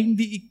buhay mo ay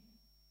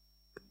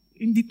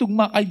hindi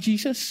tugma kay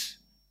Jesus.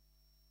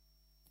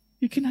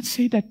 You cannot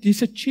say that.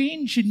 There's a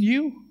change in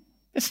you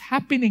that's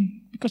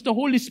happening because the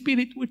Holy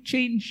Spirit will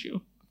change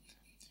you.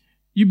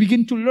 You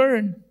begin to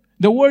learn.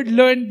 The word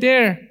learn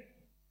there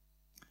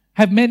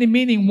have many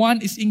meaning.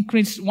 One is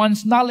increase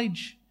one's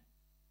knowledge.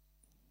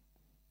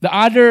 The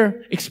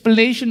other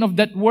explanation of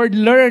that word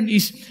learn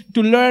is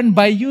to learn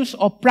by use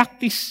or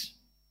practice.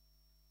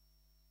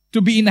 To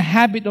be in a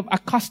habit of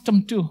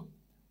accustomed to.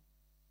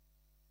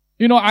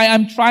 You know, I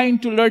am trying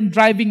to learn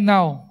driving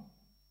now.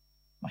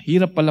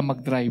 Mahirap pala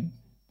mag-drive.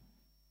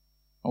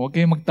 Huwag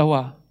kayong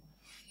magtawa.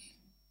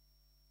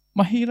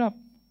 Mahirap.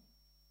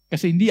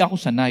 Kasi hindi ako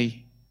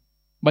sanay.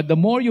 But the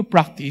more you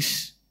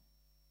practice,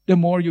 the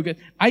more you get.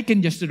 I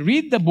can just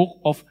read the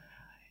book of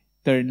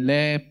turn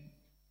left,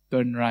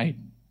 turn right.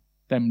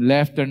 Turn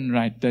left, turn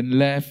right. Turn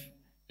left,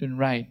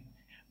 turn right.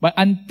 But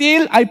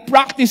until I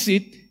practice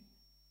it,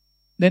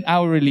 then I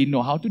will really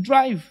know how to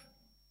drive.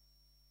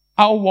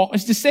 Our walk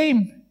is the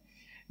same.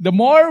 The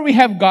more we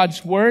have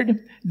God's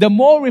Word, the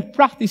more we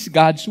practice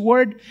God's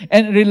Word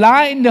and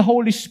rely on the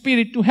Holy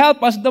Spirit to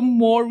help us, the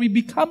more we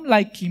become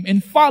like Him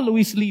and follow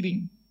His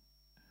leading.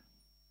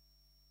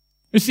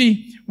 You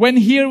see,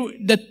 when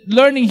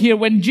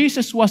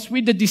Jesus was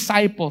with the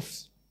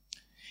disciples,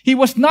 He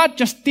was not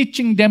just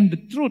teaching them the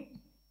truth.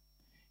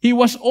 He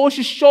was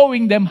also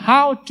showing them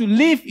how to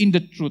live in the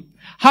truth,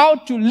 how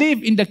to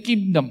live in the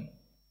kingdom,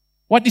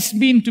 what it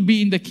means to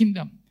be in the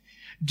kingdom.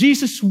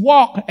 Jesus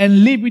walked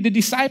and lived with the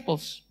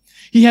disciples.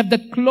 He had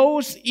that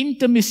close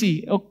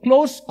intimacy or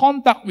close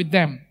contact with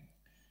them.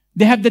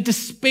 They have that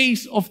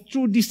space of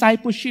true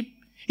discipleship.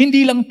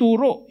 Hindi lang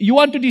turo. You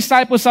want to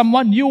disciple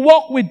someone, you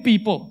walk with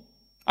people.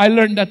 I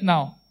learned that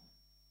now.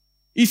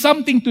 It's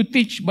something to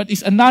teach, but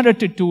it's another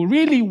to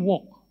really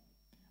walk.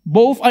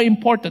 Both are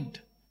important.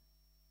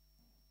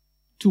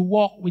 to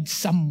walk with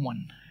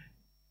someone,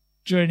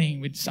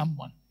 journeying with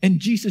someone. And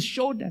Jesus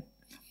showed that.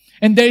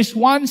 And there is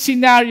one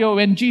scenario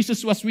when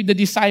Jesus was with the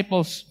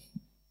disciples.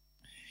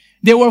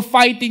 They were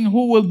fighting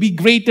who will be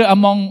greater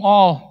among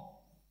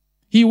all.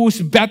 He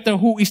who's better,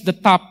 who is the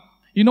top.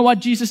 You know what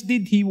Jesus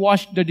did? He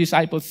washed the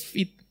disciples'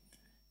 feet.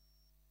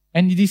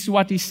 And this is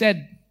what he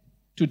said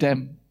to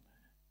them.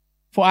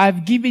 For I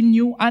have given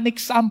you an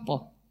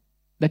example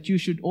that you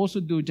should also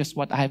do just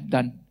what I have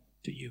done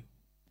to you.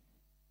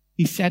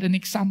 He set an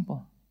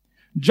example.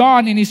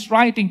 John, in his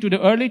writing to the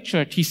early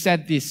church, he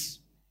said this.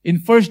 In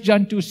 1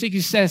 John 2:6,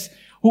 he says,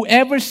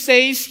 whoever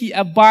says he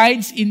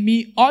abides in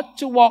me ought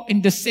to walk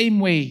in the same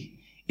way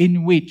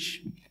in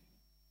which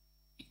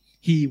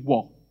he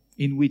walked,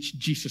 in which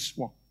Jesus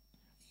walked.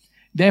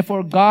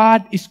 Therefore,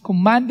 God is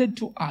commanded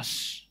to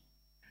us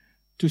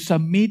to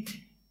submit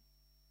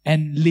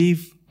and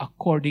live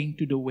according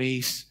to the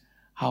ways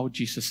how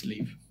Jesus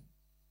lived.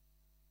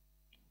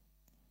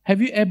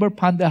 Have you ever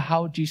pondered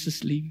how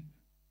Jesus lived?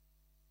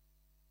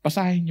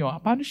 Basahin nyo,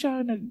 paano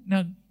siya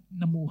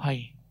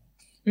namuhay?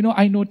 You know,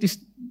 I noticed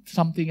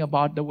something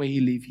about the way he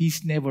lived.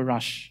 He's never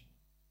rushed.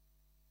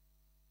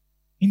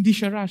 Hindi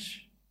siya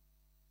rush.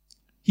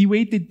 He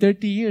waited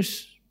 30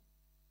 years.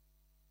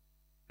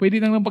 Pwede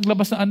nang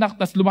paglabas ng anak,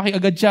 tas lumaki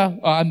agad siya,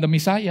 ang the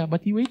Messiah.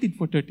 But he waited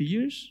for 30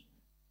 years.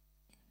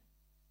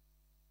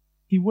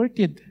 He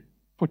waited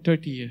for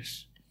 30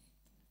 years.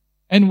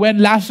 And when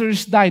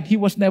Lazarus died, he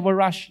was never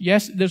rushed.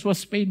 Yes, there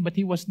was pain, but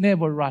he was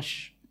never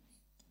rushed.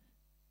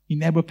 He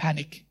never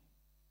panicked.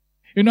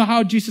 You know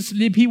how Jesus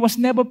lived? He was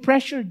never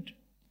pressured.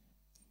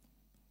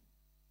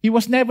 He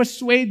was never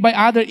swayed by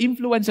other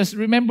influences.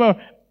 Remember,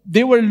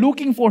 they were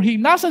looking for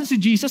him. Nasaan si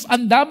Jesus?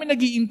 Ang dami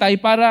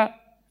nag-iintay para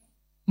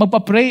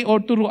magpa-pray or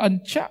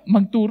turuan siya,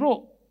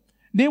 magturo.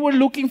 They were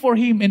looking for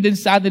him and then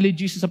suddenly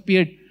Jesus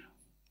appeared.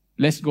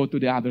 Let's go to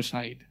the other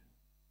side.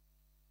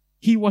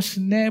 He was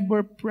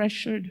never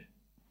pressured.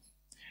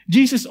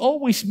 Jesus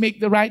always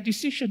made the right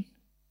decision.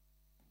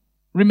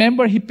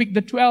 Remember, he picked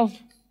the 12.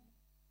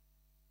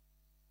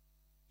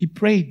 He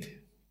prayed.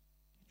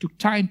 Took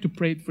time to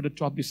pray for the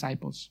 12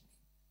 disciples.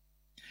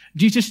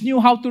 Jesus knew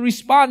how to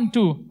respond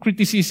to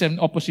criticism and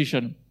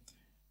opposition.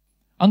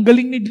 Ang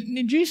galing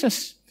ni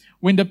Jesus.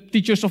 When the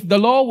teachers of the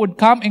law would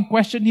come and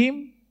question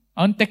him,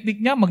 ang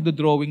technique niya,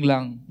 magdo-drawing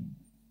lang.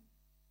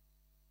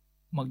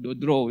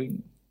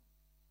 Magdo-drawing.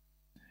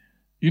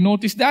 You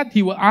notice that?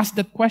 He will ask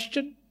that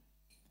question.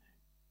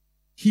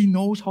 He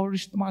knows how to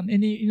respond.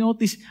 And you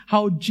notice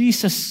how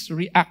Jesus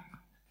reacts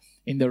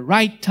in the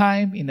right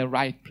time, in the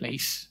right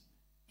place.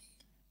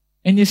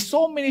 And there's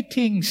so many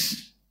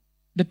things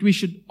that we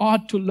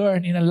ought to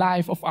learn in the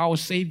life of our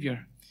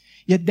Savior.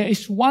 Yet there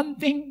is one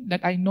thing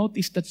that I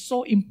noticed that's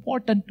so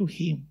important to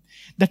him,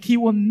 that he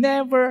will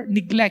never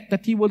neglect,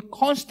 that he will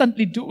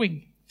constantly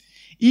doing.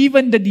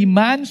 Even the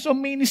demands of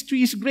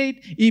ministry is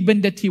great,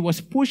 even that he was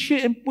pushed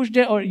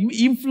there or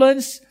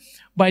influenced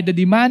by the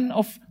demand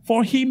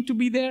for him to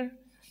be there.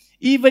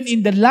 Even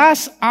in the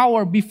last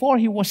hour before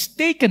he was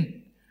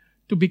taken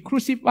to be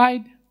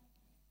crucified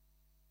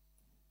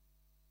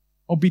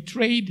or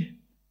betrayed,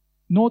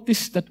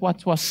 notice that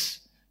what was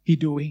he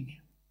doing?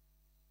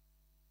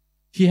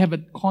 He had a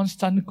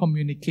constant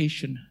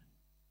communication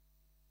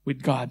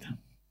with God,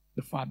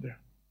 the Father.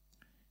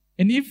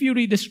 And if you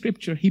read the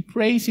scripture, he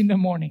prays in the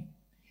morning.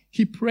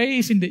 He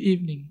prays in the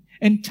evening.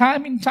 And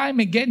time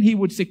again, he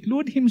would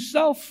seclude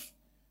himself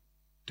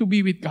to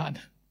be with God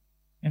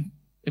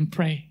and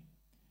pray.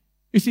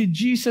 You see,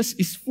 Jesus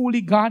is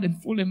fully God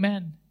and fully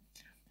man.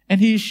 And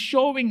he is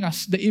showing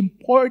us the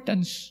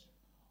importance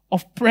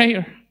of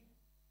prayer.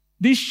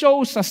 This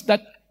shows us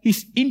that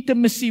his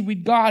intimacy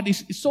with God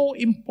is so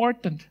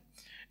important.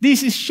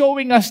 This is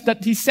showing us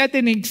that he set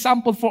an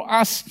example for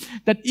us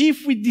that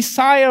if we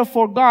desire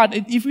for God,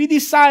 and if we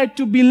desire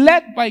to be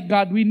led by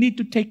God, we need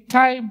to take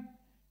time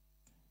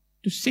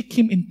to seek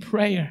him in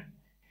prayer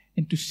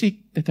and to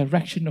seek the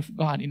direction of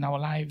God in our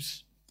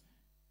lives.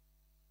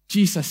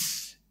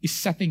 Jesus is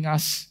setting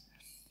us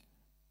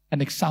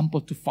an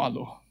example to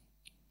follow.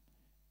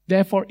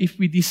 Therefore, if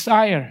we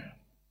desire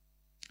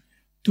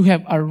to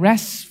have a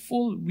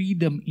restful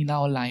rhythm in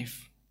our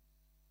life,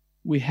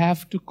 we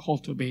have to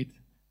cultivate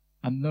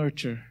a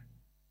nurture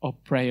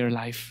of prayer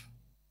life.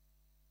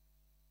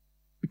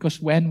 Because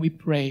when we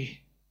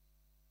pray,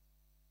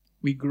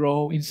 we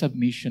grow in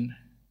submission,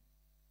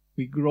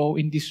 we grow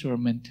in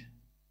discernment,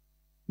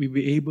 we'll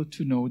be able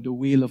to know the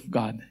will of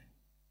God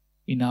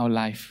in our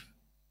life.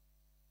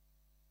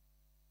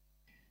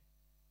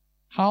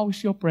 How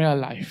is your prayer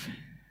life?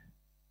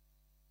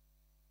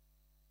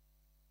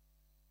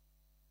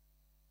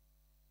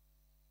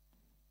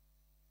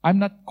 I'm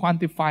not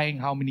quantifying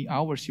how many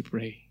hours you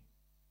pray.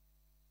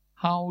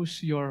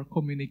 How's your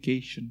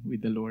communication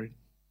with the Lord?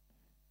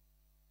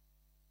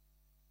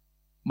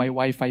 May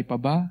Wi-Fi pa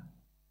ba?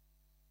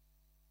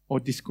 O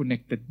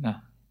disconnected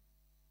na?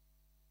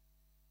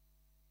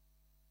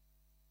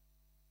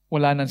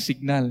 Wala nang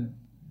signal.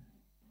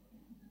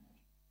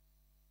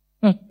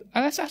 No,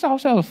 let's ask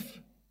ourselves,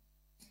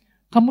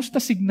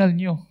 kamusta signal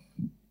nyo?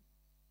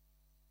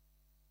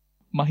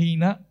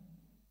 Mahina.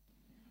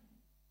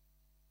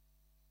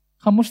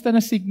 Kamusta na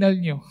signal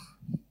nyo?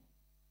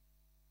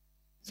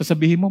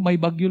 Sasabihin mo, may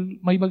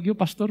bagyo,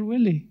 Pastor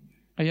Will eh.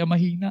 Kaya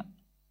mahina.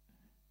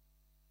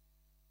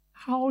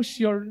 How's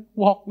your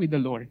walk with the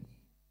Lord?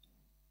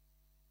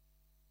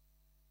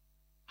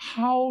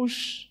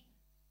 How's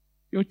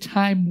your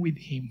time with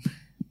Him?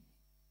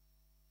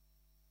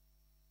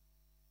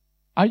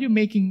 Are you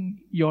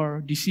making your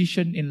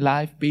decision in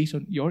life based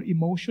on your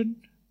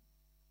emotion?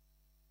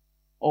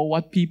 Or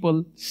what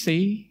people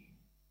say?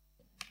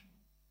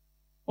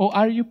 Or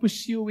are you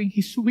pursuing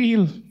His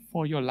will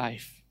for your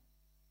life?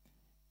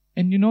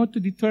 And to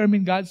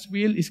determine God's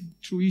will is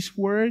through His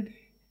Word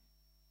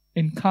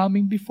and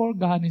coming before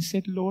God and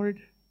said, Lord,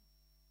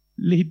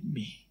 lead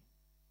me.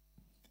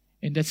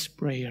 And that's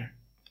prayer.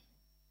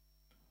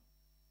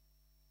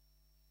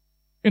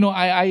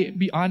 I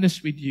be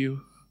honest with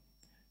you.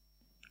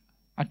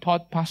 I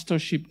thought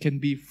pastorship can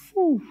be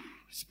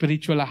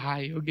spiritual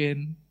high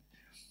again.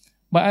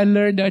 But I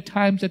learned there are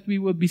times that we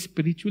will be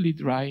spiritually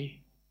dry.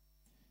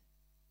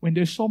 When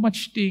there's so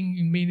much thing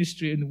in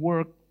ministry and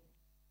work,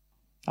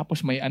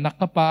 tapos may anak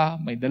ka pa,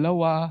 may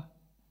dalawa,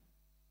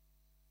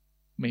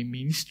 may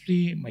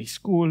ministry, may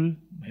school,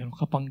 mayroon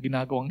ka pang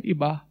ginagawang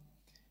iba.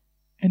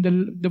 And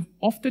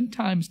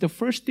oftentimes, the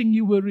first thing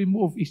you will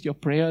remove is your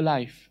prayer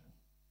life.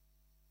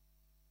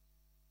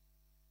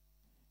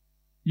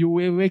 You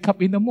will wake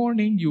up in the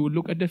morning, you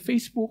look at the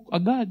Facebook,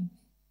 agad.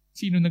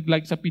 Sino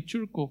nag-like sa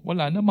picture ko?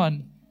 Wala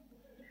naman.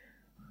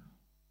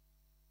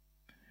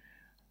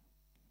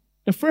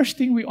 The first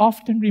thing we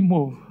often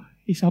remove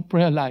is our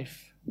prayer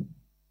life.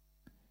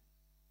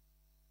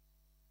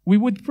 We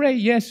would pray,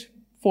 yes,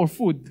 for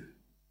food,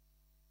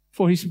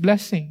 for His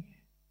blessing.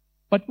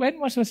 But when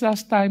was the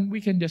last time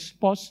we can just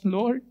pause,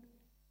 Lord,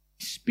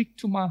 speak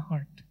to my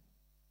heart.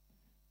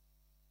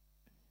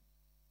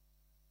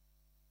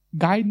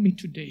 Guide me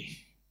today.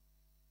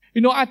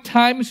 At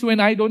times when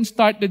I don't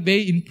start the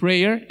day in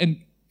prayer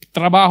and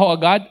trabaho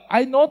agad,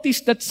 I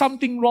notice that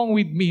something wrong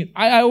with me.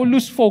 I will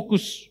lose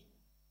focus.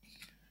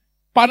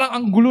 Parang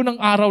ang gulo ng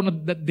araw na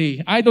that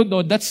day. I don't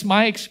know. That's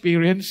my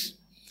experience.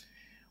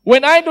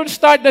 When I don't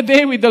start the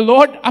day with the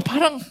Lord,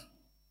 parang,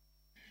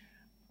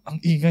 ang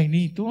ingay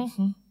nito.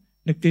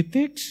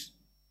 Nagte-text.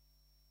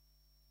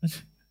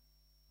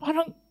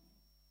 Parang,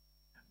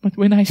 but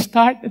when I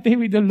start the day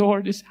with the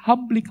Lord, just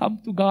humbly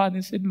come to God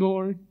and say,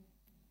 Lord,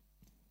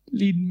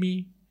 lead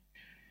me.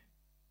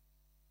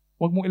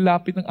 Huwag mong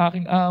ilapit ang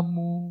aking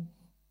amo.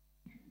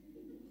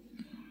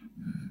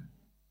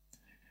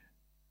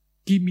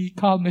 Give me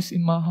calmness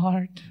in my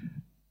heart.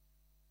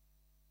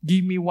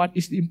 Give me what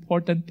is the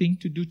important thing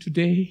to do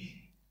today.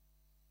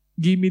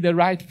 Give me the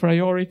right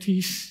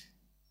priorities.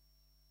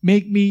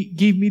 Give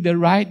me the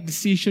right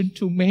decision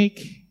to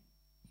make.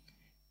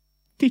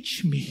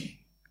 Teach me.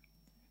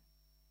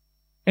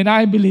 And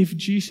I believe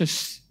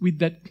Jesus, with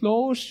that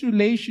close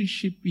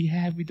relationship we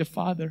have with the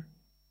Father,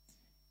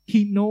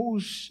 He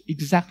knows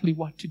exactly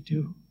what to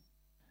do.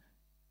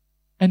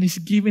 And He's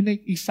given an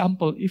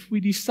example. If we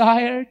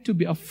desire to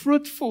be a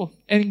fruitful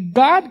and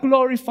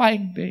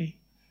God-glorifying day,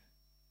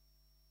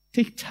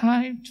 take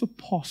time to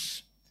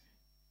pause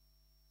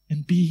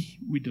and be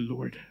with the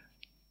Lord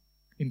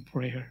in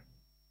prayer.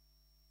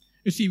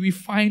 You see, we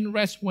find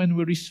rest when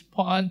we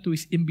respond to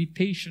His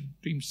invitation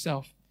to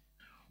Himself.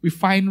 We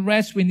find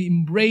rest when we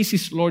embrace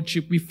His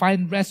Lordship. We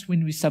find rest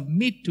when we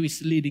submit to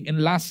His leading.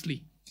 And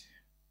lastly,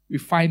 we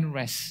find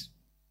rest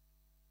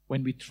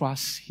when we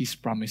trust His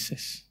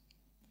promises.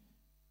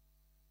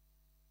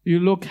 You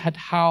look at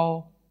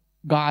how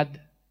God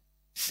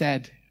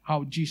said,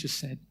 how Jesus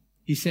said.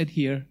 He said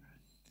here,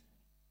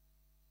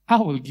 I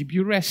will give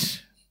you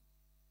rest.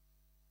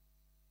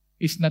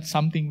 It's not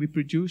something we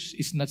produce.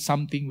 It's not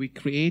something we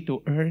create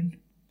or earn.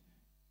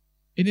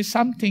 It is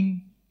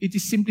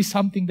simply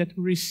something that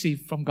we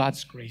receive from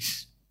God's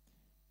grace.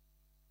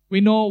 We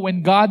know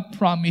when God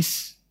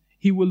promised,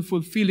 He will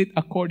fulfill it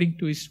according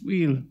to His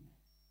will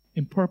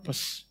and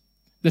purpose.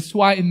 That's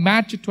why in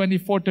Matthew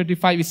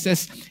 24:35 it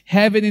says,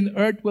 heaven and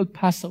earth will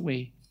pass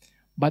away,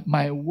 but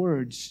my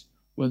words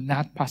will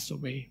not pass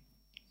away.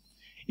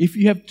 If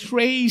you have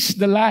traced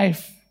the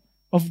life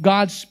of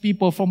God's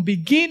people from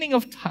beginning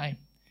of time,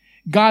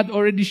 God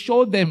already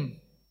showed them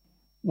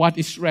what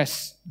is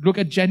rest. Look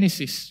at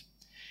Genesis.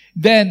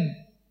 Then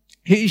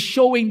He is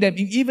showing them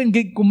and even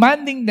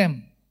commanding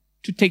them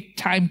to take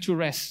time to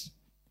rest.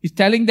 He's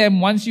telling them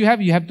once you have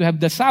to have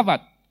the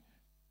Sabbath.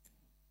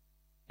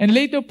 And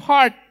later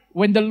part,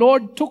 when the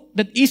Lord took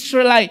the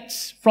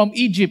Israelites from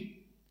Egypt,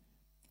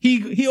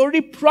 He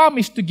already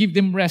promised to give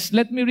them rest.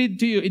 Let me read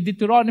to you. In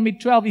Deuteronomy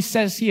 12, He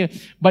says here,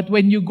 but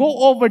when you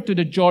go over to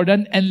the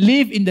Jordan and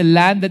live in the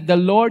land that the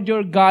Lord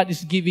your God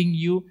is giving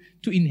you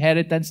to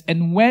inheritance,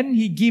 and when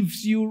He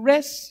gives you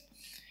rest,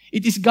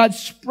 it is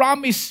God's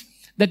promise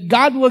that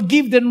God will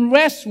give them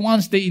rest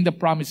once they're in the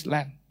promised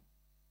land.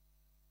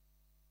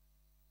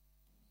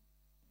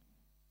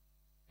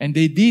 And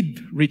they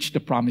did reach the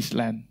promised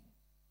land.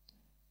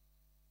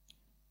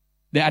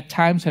 There are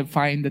times I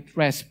find that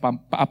rest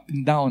pump up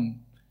and down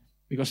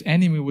because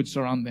enemy would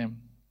surround them.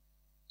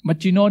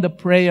 But you know the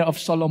prayer of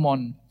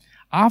Solomon,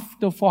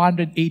 after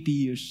 480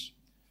 years,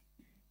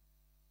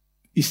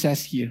 it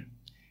says here,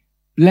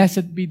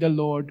 "Blessed be the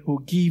Lord who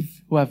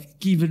have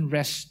given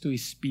rest to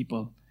his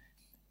people,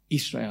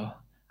 Israel,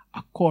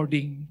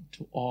 according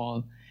to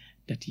all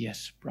that he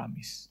has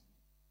promised."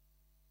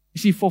 You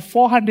see, for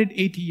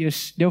 480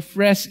 years, their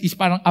rest is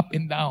parang up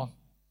and down.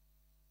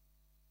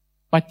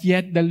 But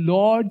yet the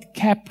Lord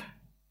kept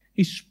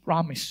his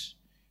promise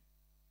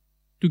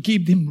to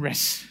give them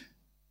rest.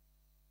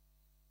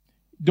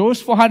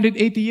 Those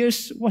 480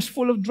 years was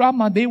full of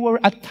drama. They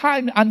were at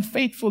times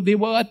unfaithful. They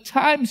were at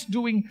times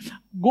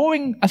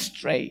going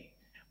astray.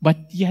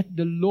 But yet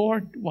the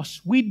Lord was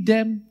with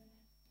them,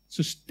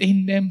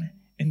 sustained them,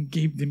 and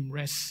gave them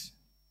rest.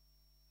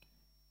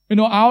 You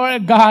know, our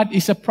God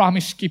is a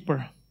promise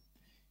keeper.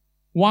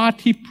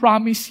 What He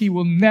promised, He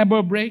will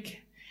never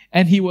break,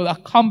 and He will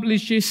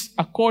accomplish it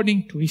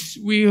according to His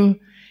will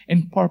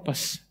and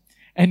purpose.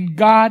 And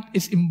God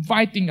is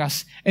inviting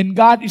us, and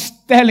God is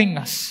telling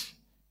us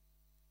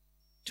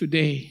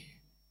today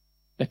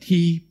that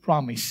He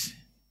promised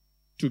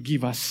to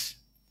give us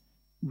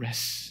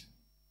rest.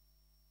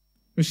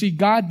 You see,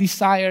 God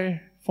desires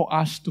for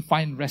us to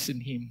find rest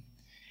in Him.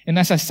 And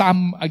as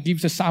I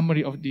give a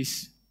summary of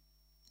this,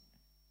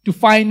 to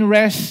find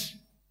rest,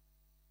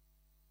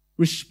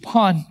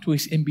 respond to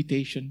His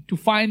invitation. To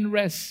find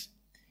rest,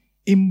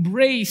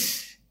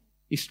 embrace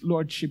His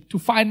Lordship. To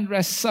find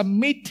rest,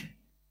 submit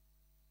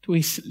to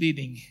His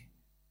leading.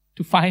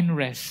 To find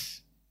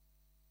rest,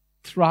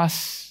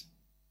 trust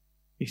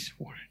His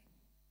word.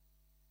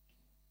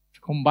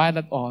 To combine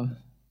that all,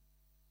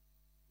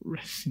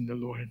 rest in the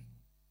Lord.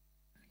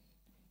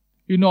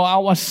 You know,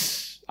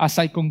 as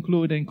I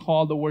conclude and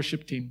call the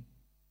worship team,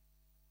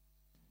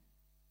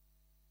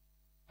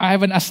 I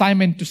have an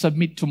assignment to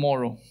submit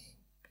tomorrow.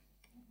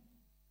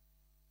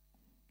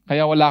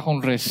 Kaya wala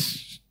akong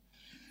rest.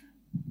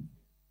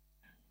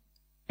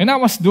 And I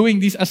was doing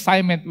this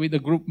assignment with the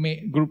group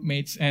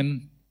mates,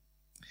 and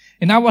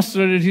I was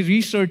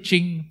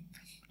researching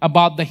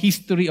about the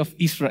history of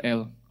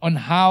Israel, on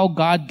how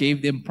God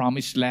gave them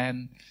promised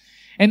land.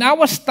 And I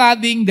was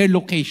studying their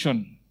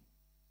location.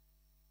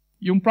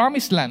 Yung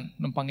promised land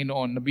ng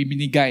Panginoon na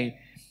binigay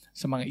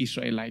sa mga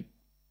Israelite.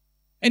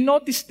 And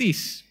notice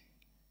this.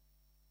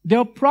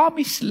 The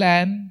promised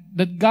land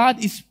that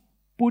God is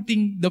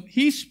putting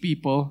His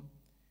people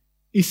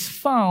is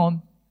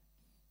found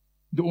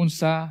doon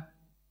sa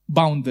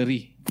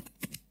boundary.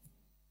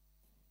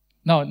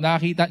 Now,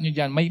 nakita nyo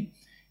dyan,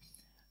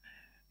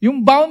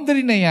 yung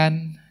boundary na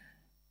yan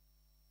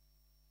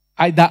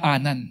ay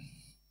daanan.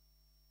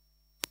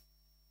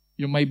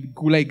 Yung may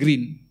kulay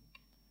green.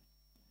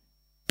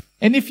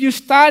 And if you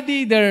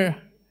study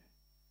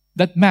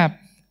that map,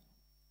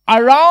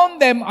 around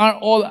them are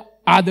all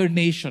other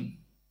nations,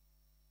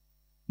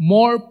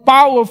 more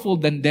powerful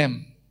than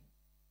them.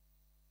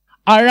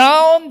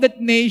 Around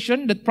that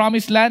nation, that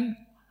promised land,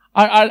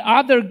 are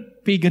other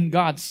pagan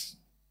gods.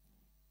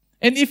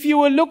 And if you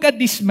will look at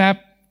this map,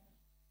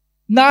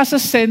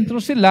 nasa sentro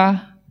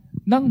sila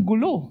ng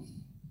gulo.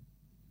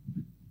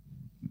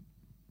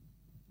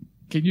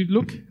 Can you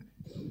look?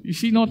 You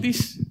see,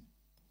 notice?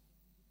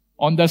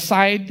 On the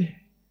side,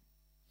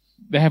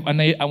 they have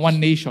one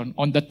nation.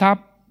 On the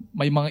top,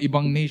 may mga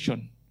ibang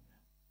nation.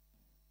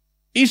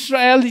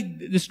 Israel,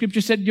 the scripture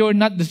said, you're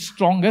not the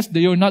strongest,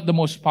 you're not the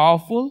most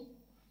powerful.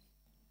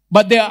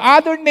 But there are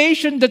other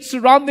nations that's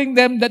surrounding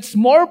them that's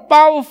more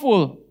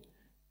powerful,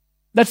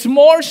 that's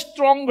more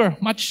stronger,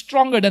 much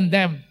stronger than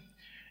them.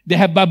 They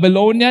have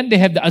Babylonian, they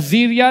have the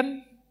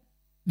Assyrian,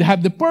 they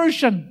have the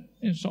Persian,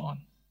 and so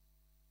on.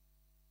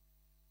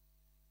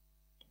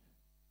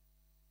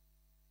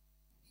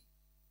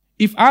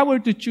 If I were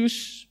to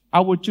choose, I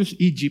would choose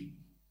Egypt.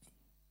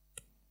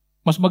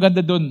 Mas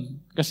maganda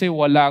dun kasi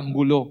walang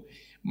gulo.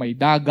 May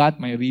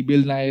dagat, may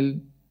River Nile.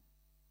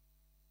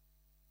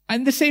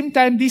 And at the same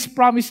time, this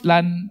promised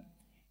land,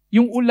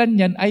 yung ulan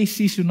niyan ay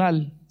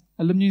seasonal.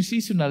 Alam niyo yung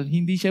seasonal,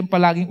 hindi siya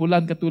palaging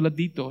ulan katulad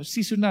dito.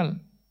 Seasonal.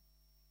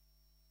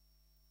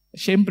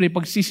 Siyempre,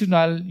 pag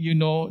seasonal, you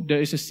know there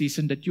is a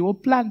season that you will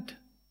plant.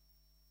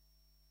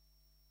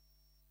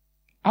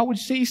 I would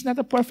say it's not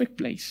a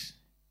perfect place.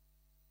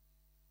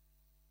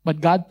 But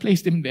God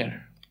placed them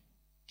there.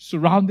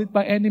 Surrounded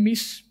by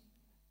enemies,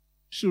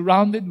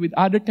 surrounded with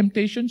other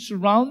temptations,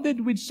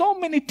 surrounded with so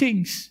many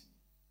things.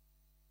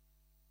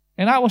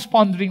 And I was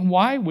pondering,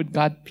 why would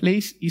God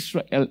place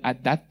Israel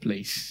at that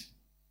place?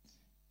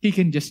 He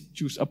can just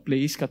choose a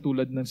place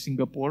katulad ng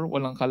Singapore,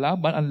 walang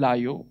kalaban, ang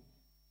layo.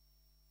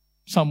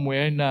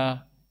 Somewhere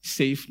na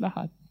safe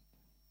lahat.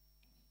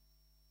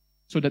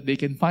 So that they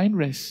can find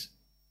rest.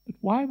 But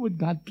why would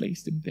God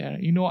place them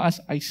there? You know, as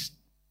I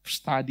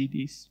study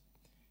this,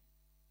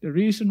 the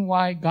reason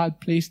why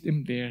God placed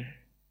them there,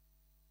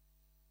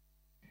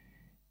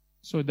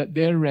 so that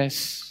their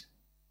rest,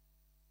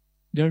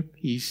 their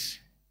peace,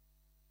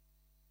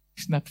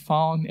 is not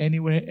found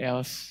anywhere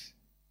else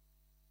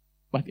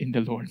but in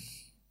the Lord.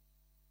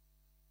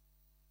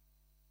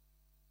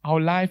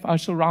 Our life are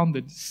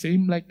surrounded,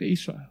 same like the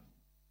Israel.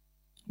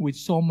 with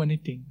so many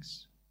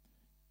things.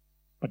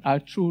 But our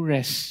true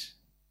rest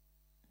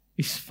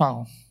is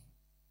found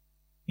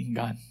in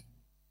God.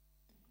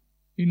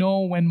 You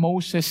know, when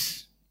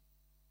Moses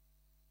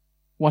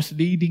was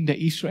leading the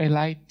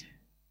Israelite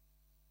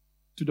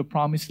to the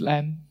promised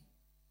land,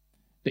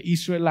 the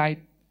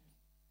Israelite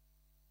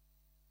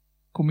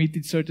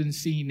committed certain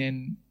sin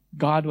and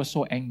God was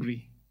so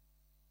angry.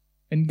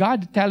 And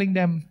God telling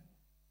them,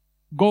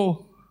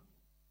 go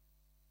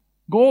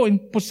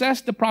and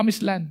possess the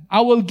promised land.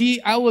 I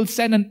will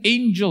send an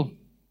angel.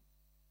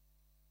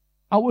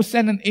 I will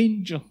send an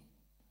angel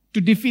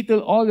to defeat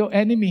all your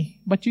enemy.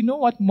 But you know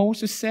what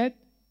Moses said?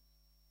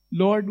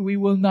 Lord, we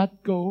will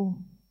not go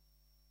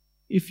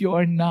if you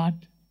are not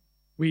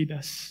with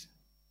us.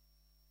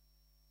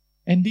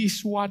 And this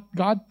is what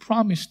God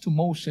promised to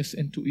Moses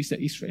and to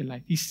the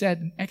Israelites. He said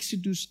in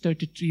Exodus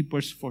 33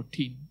 verse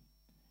 14,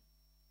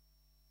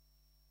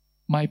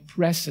 my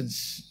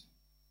presence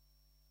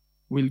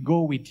will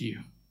go with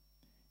you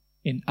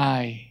and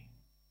I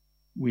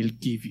will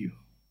give you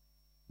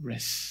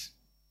rest.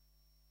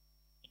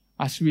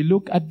 As we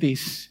look at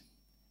this,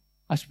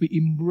 as we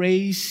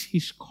embrace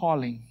His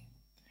calling,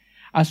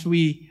 as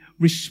we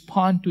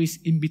respond to His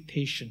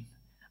invitation,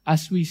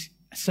 as we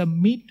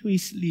submit to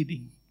His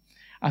leading,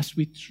 as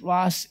we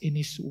trust in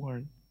His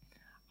word,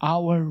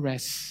 our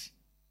rest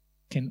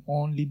can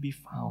only be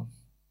found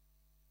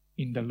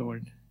in the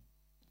Lord.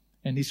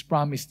 And His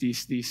promise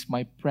is this,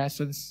 my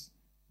presence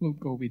will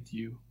go with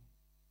you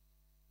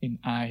and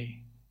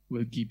I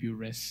will give you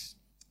rest.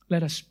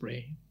 Let us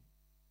pray.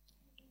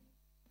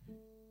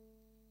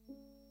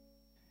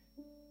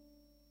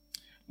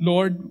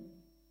 Lord,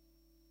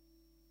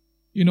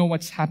 you know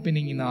what's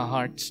happening in our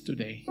hearts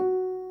today.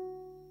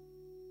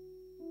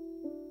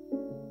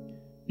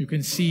 You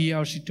can see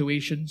our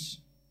situations.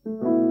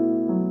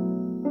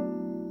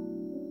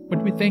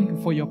 But we thank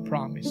you for your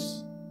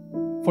promise,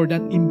 for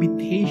that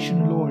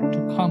invitation, Lord, to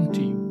come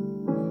to you,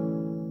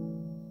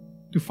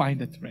 to find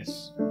that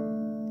rest.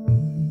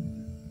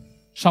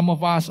 Some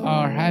of us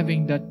are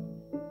having that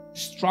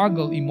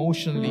struggle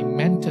emotionally,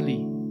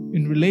 mentally,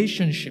 in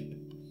relationship,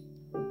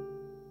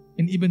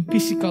 and even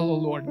physical, oh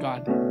Lord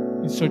God,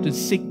 in certain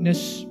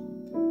sickness.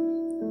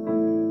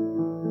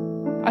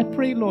 I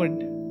pray,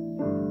 Lord,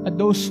 at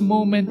those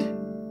moments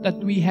that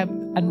we have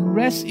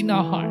unrest in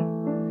our heart,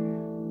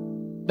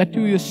 that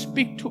you will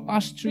speak to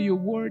us through your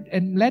word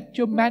and let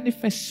your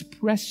manifest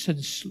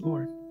presence,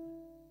 Lord,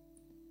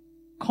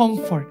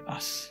 comfort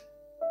us.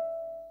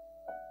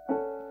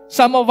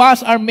 Some of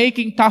us are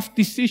making tough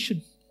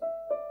decisions.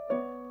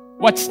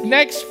 What's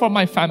next for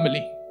my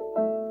family?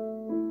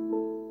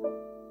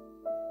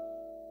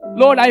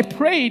 Lord, I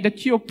pray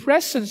that your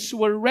presence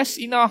will rest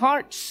in our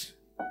hearts,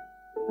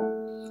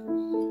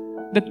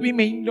 that we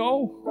may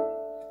know,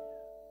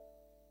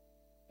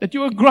 that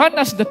you will grant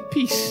us the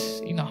peace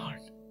in our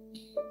heart.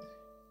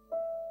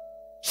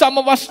 Some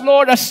of us,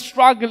 Lord, are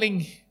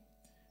struggling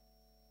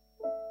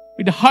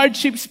with the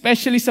hardship,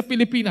 especially sa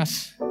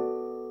Pilipinas.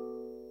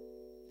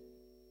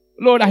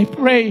 Lord, I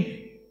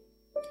pray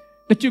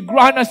that you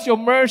grant us your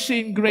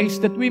mercy and grace,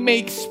 that we may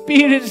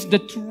experience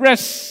that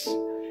rest,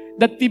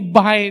 that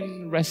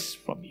divine rest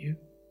from you.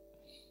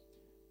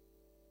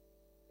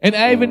 And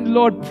I even,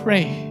 Lord,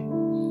 pray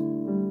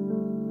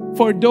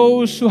for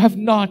those who have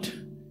not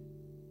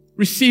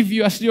received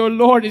you as your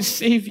Lord and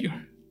Savior.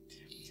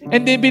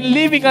 And they've been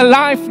living a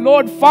life,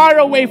 Lord, far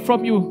away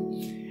from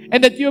you.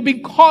 And that you've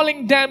been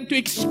calling them to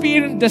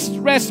experience this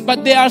rest,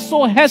 but they are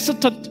so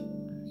hesitant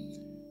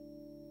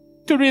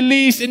to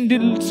release and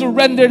to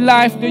surrender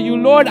life to you.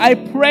 Lord, I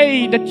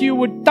pray that you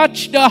would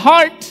touch their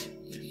heart,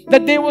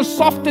 that they will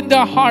soften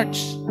their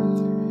hearts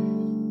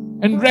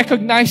and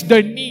recognize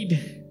their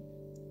need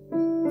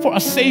for a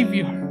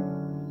Savior.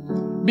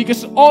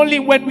 Because only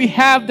when we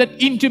have that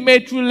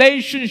intimate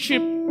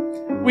relationship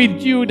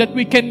with you that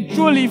we can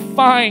truly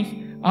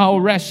find our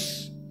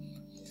rest.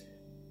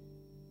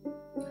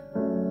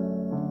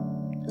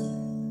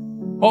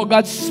 Oh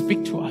God,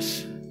 speak to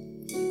us.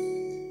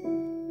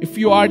 If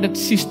you are that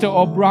sister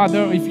or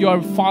brother, if you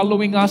are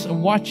following us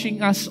and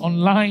watching us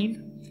online,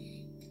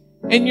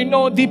 and you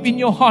know deep in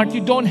your heart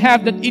you don't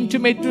have that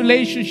intimate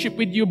relationship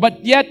with you,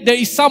 but yet there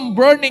is some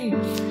burning,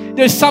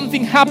 there's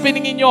something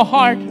happening in your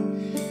heart,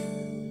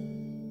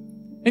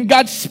 and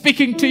God's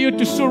speaking to you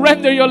to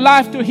surrender your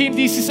life to Him,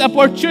 this is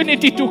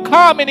opportunity to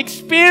come and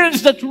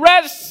experience that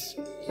rest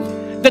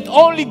that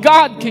only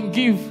God can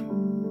give.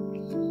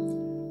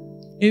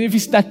 And if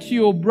it's that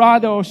you,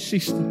 brother or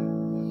sister,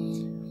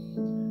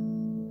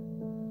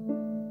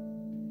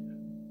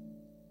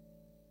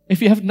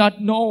 if you have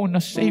not known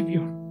a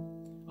Savior,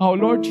 our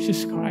Lord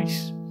Jesus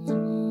Christ,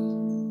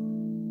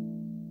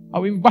 I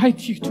will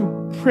invite you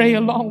to pray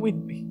along with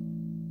me.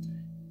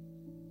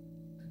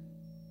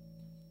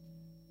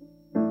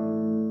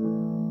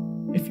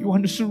 If you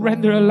want to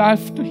surrender a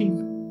life to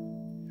Him,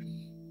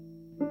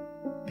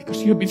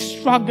 because you have been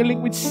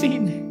struggling with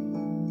sin,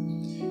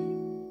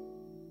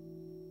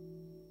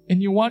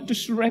 and you want to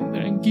surrender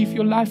and give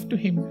your life to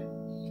Him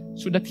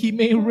so that He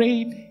may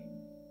reign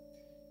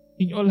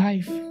in your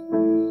life,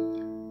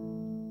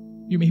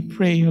 you may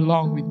pray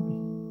along with me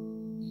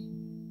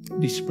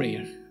this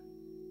prayer.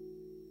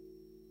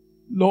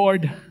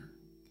 Lord,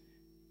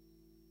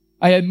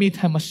 I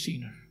admit I'm a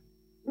sinner.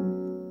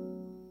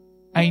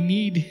 I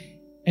need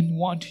and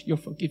want your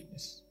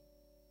forgiveness.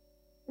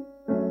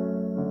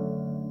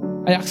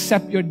 I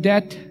accept your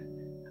death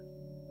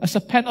as a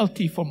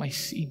penalty for my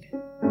sin,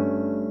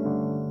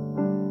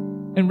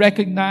 and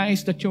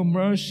recognize that your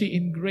mercy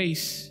and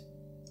grace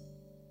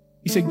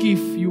is a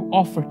gift you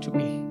offer to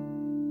me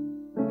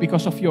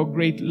because of your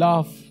great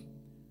love,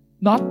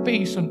 not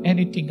based on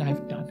anything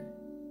I've done.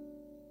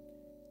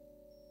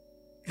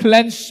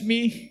 Cleanse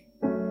me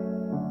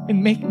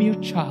and make me a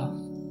child.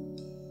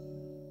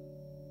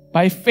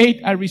 By faith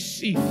I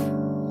receive.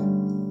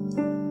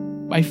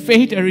 By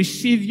faith I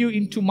receive you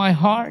into my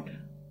heart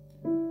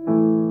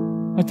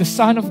as the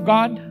Son of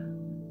God,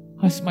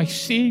 as my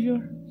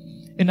Savior,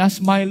 and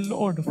as my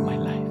Lord of my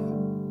life.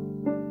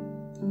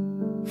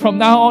 From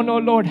now on, O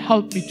Lord,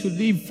 help me to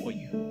live for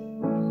you,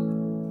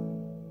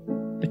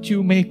 that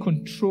you may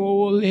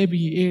control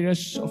every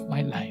areas of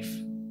my life.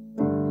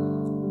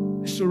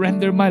 I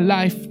surrender my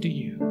life to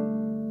you.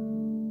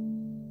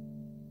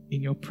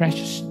 In your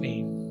precious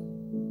name,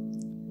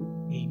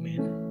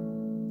 amen.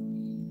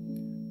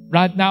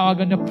 Right now, I'm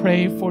going to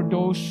pray for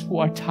those who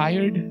are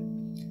tired.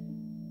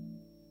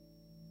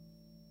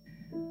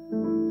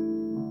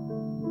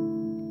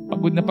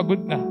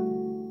 Pagod na.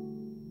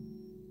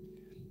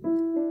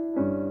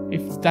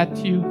 If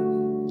that's you,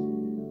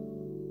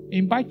 I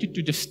invite you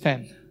to just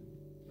stand.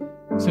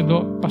 So,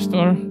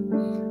 Pastor,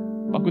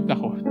 pagod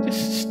ako.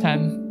 Just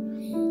stand.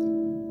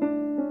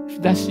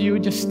 If that's you,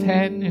 just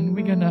stand and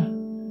we're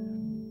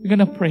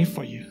gonna pray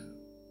for you.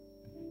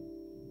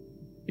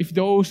 If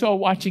those who are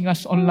watching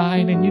us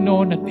online and you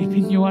know that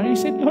even you are, you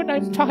said, Lord,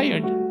 I'm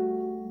tired.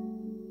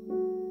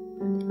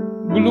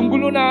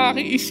 Gulong-gulo na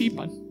aking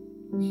isipan.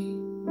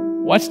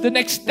 What's the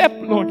next step,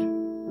 Lord?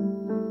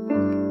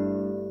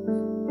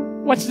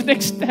 What's the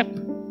next step?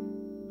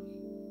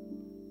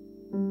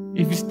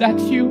 If it's that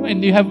you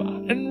and you have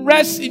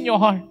unrest in your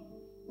heart,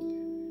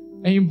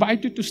 I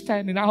invite you to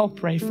stand and I'll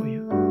pray for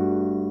you.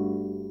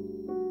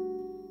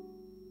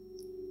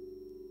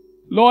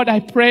 Lord, I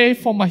pray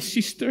for my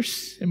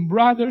sisters and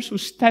brothers who are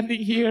standing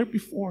here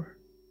before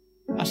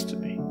us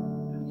today.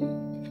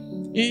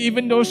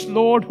 Even those,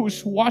 Lord,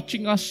 who's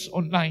watching us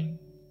online.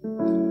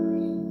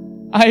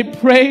 I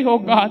pray, oh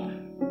God,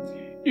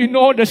 you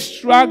know the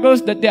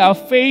struggles that they are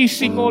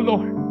facing, oh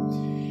Lord.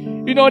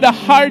 You know the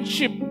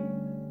hardship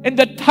and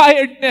the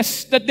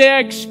tiredness that they are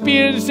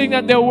experiencing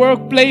at their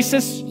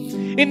workplaces,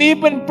 and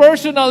even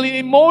personal and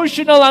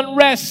emotional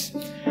unrest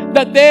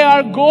that they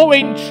are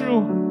going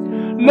through.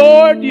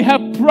 Lord, you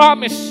have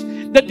promised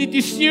that it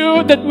is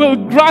you that will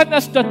grant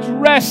us that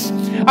rest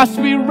as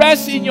we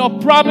rest in your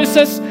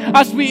promises,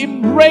 as we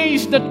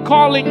embrace that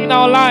calling in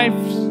our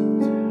lives.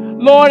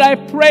 Lord, I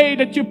pray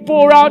that you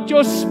pour out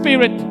your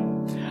Spirit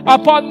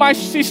upon my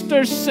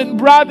sisters and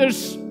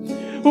brothers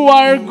who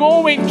are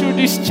going through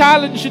this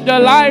challenge in their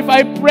life.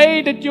 I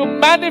pray that you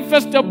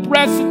manifest your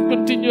presence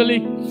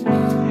continually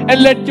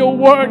and let your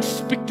word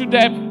speak to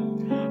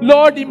them.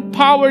 Lord,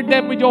 empower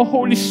them with your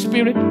Holy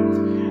Spirit,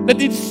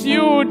 that it's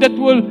you that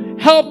will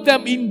help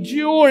them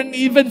endure and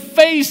even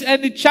face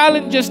any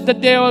challenges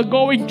that they are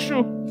going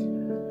through.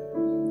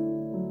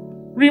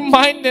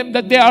 Remind them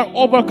that they are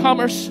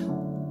overcomers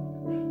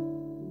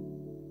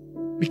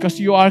because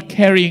you are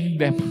carrying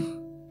them.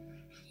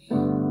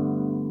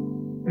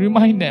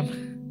 Remind them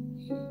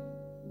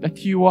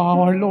that you are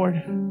our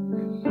Lord,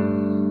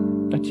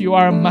 that you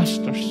are our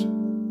masters,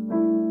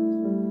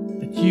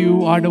 that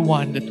you are the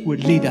one that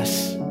would lead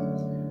us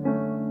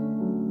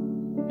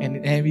and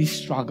in every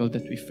struggle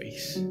that we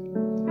face.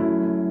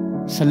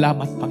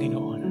 Salamat,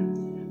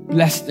 Panginoon.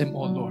 Bless them,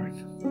 O Lord.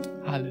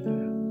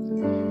 Hallelujah.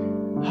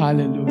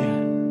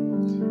 Hallelujah.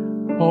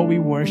 Oh, we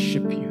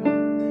worship you.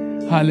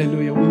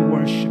 Hallelujah. We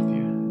worship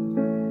you.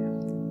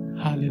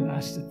 Hallelujah.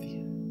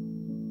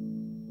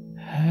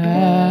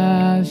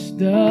 As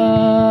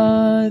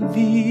the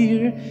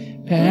deer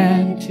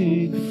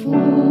panted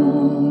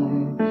for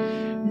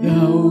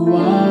the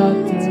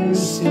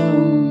waters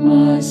of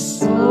my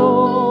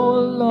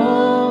soul,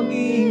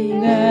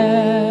 longing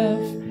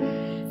after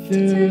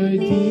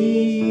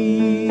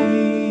thee.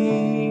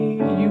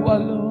 You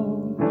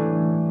alone,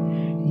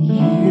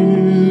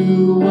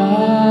 you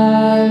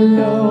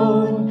alone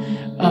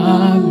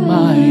are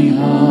my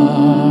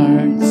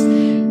heart's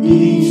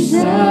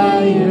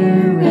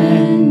desire,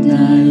 and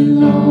I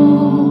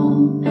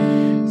long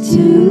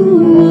to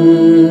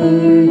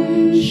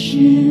worship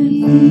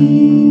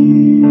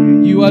thee.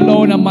 You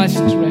alone are my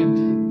strength.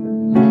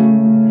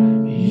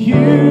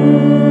 You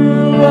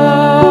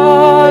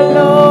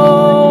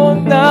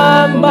alone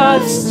are my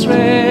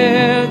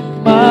strength,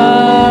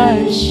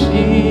 my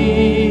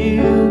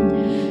shield.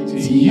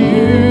 To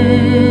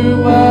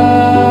you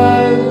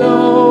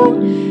alone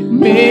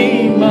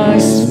may my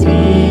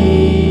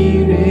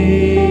spirit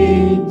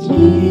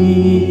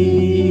yield.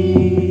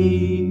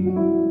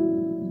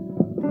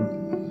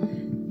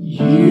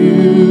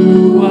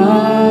 You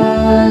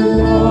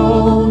alone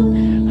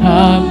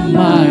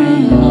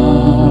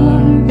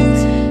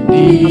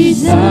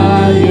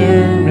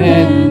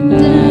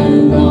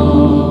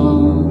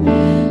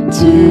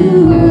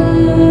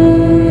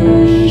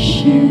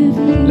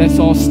let's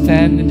all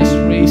stand and just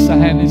raise our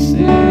hand and say,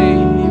 you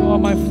are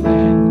my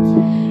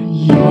friend.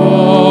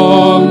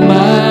 You're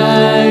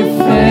my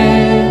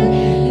friend,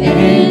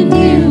 and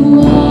you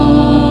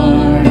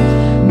are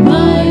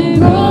my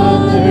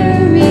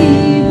brother,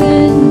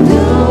 even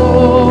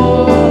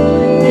though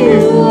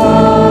you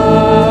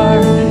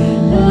are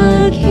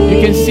a king. You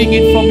can sing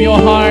it from your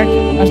heart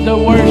as the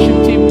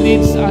worship team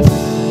leads us.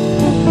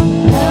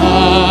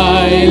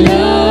 I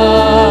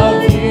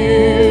love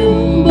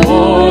you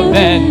more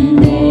than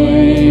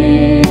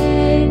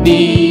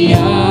the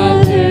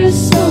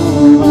others, so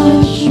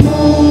much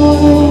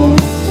more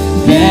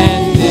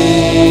than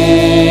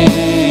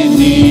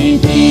anything.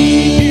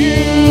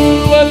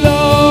 You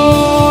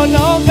alone,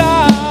 oh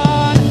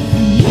God,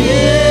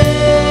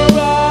 you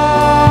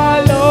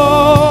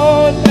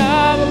alone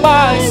are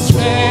my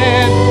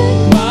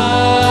strength,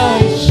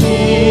 my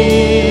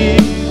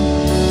shield.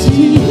 To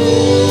you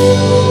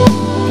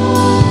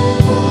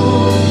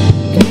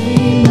be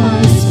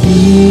my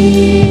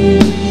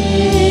spirit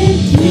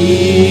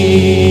lead.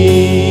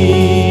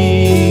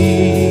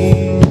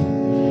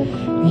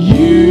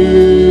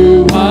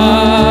 You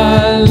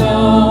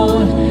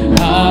alone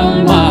are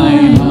my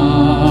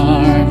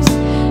heart's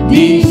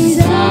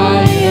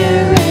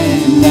desire,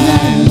 and I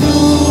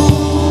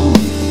long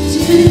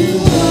to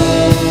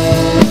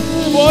worship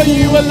for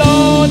you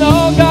alone,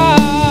 oh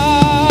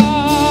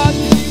God.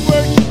 We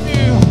worship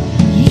you.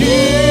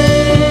 You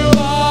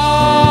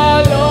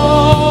alone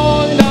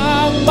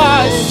are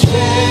my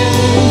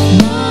strength,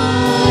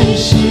 my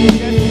shield.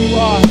 Yes, you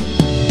are.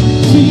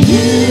 To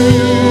you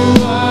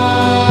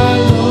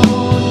alone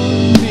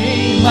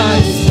may my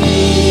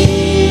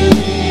spirit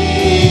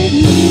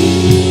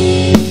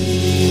lead.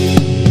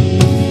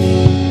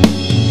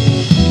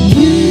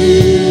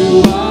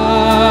 You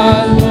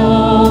alone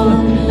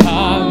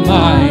are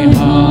my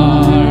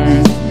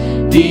heart's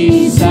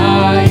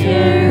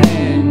desire,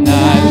 and I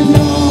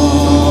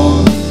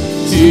long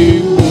to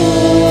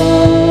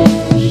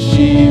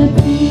worship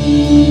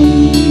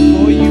thee.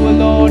 For you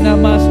alone are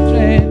my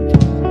strength.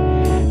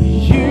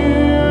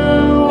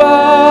 You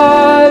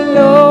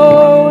alone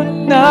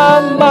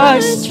are my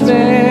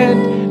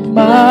strength,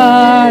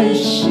 my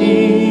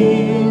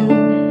shield.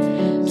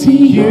 To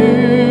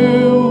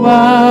you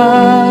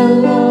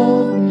alone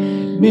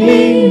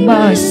may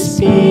my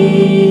spirit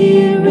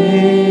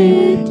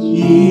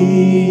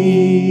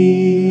yield.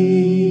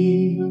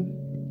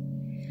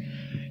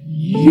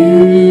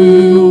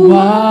 You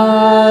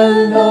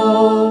alone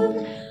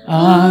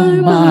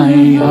are my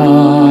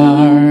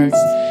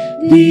heart's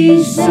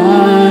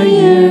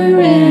desire,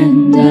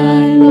 and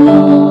I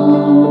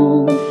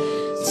long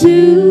to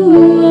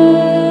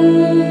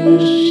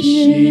worship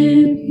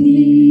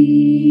thee.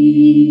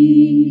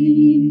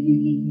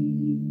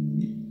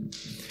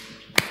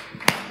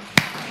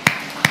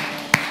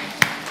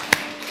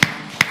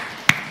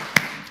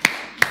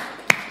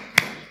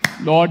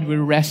 Lord, we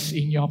rest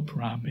in your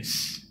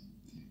promise.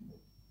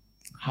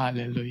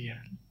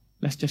 Hallelujah.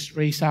 Let's just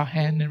raise our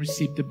hand and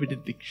receive the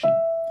benediction.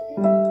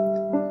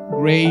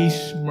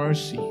 Grace,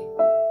 mercy,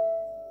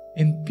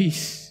 and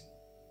peace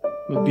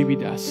will be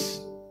with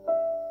us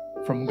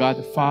from God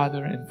the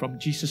Father and from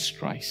Jesus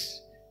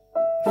Christ,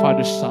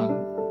 Father, Son,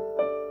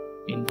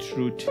 in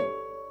truth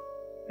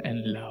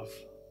and love.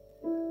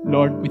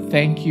 Lord, we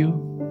thank you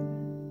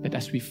that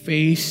as we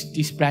face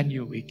this brand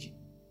new week,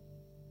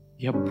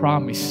 you have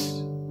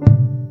promised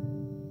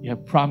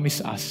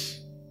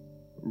us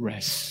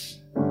rest.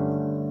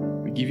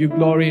 We give you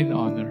glory and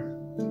honor.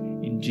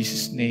 In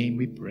Jesus' name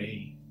we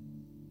pray.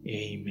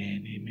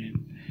 Amen. Amen.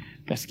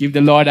 Let's give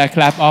the Lord a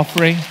clap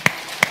offering.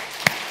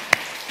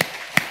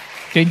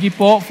 Thank you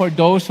po for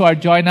those who are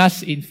joining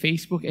us in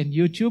Facebook and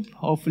YouTube.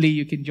 Hopefully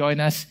you can join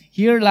us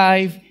here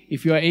live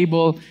if you are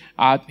able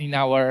in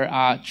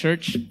our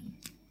church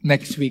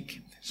next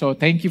week. So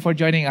thank you for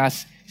joining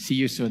us. See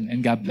you soon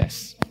and God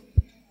bless.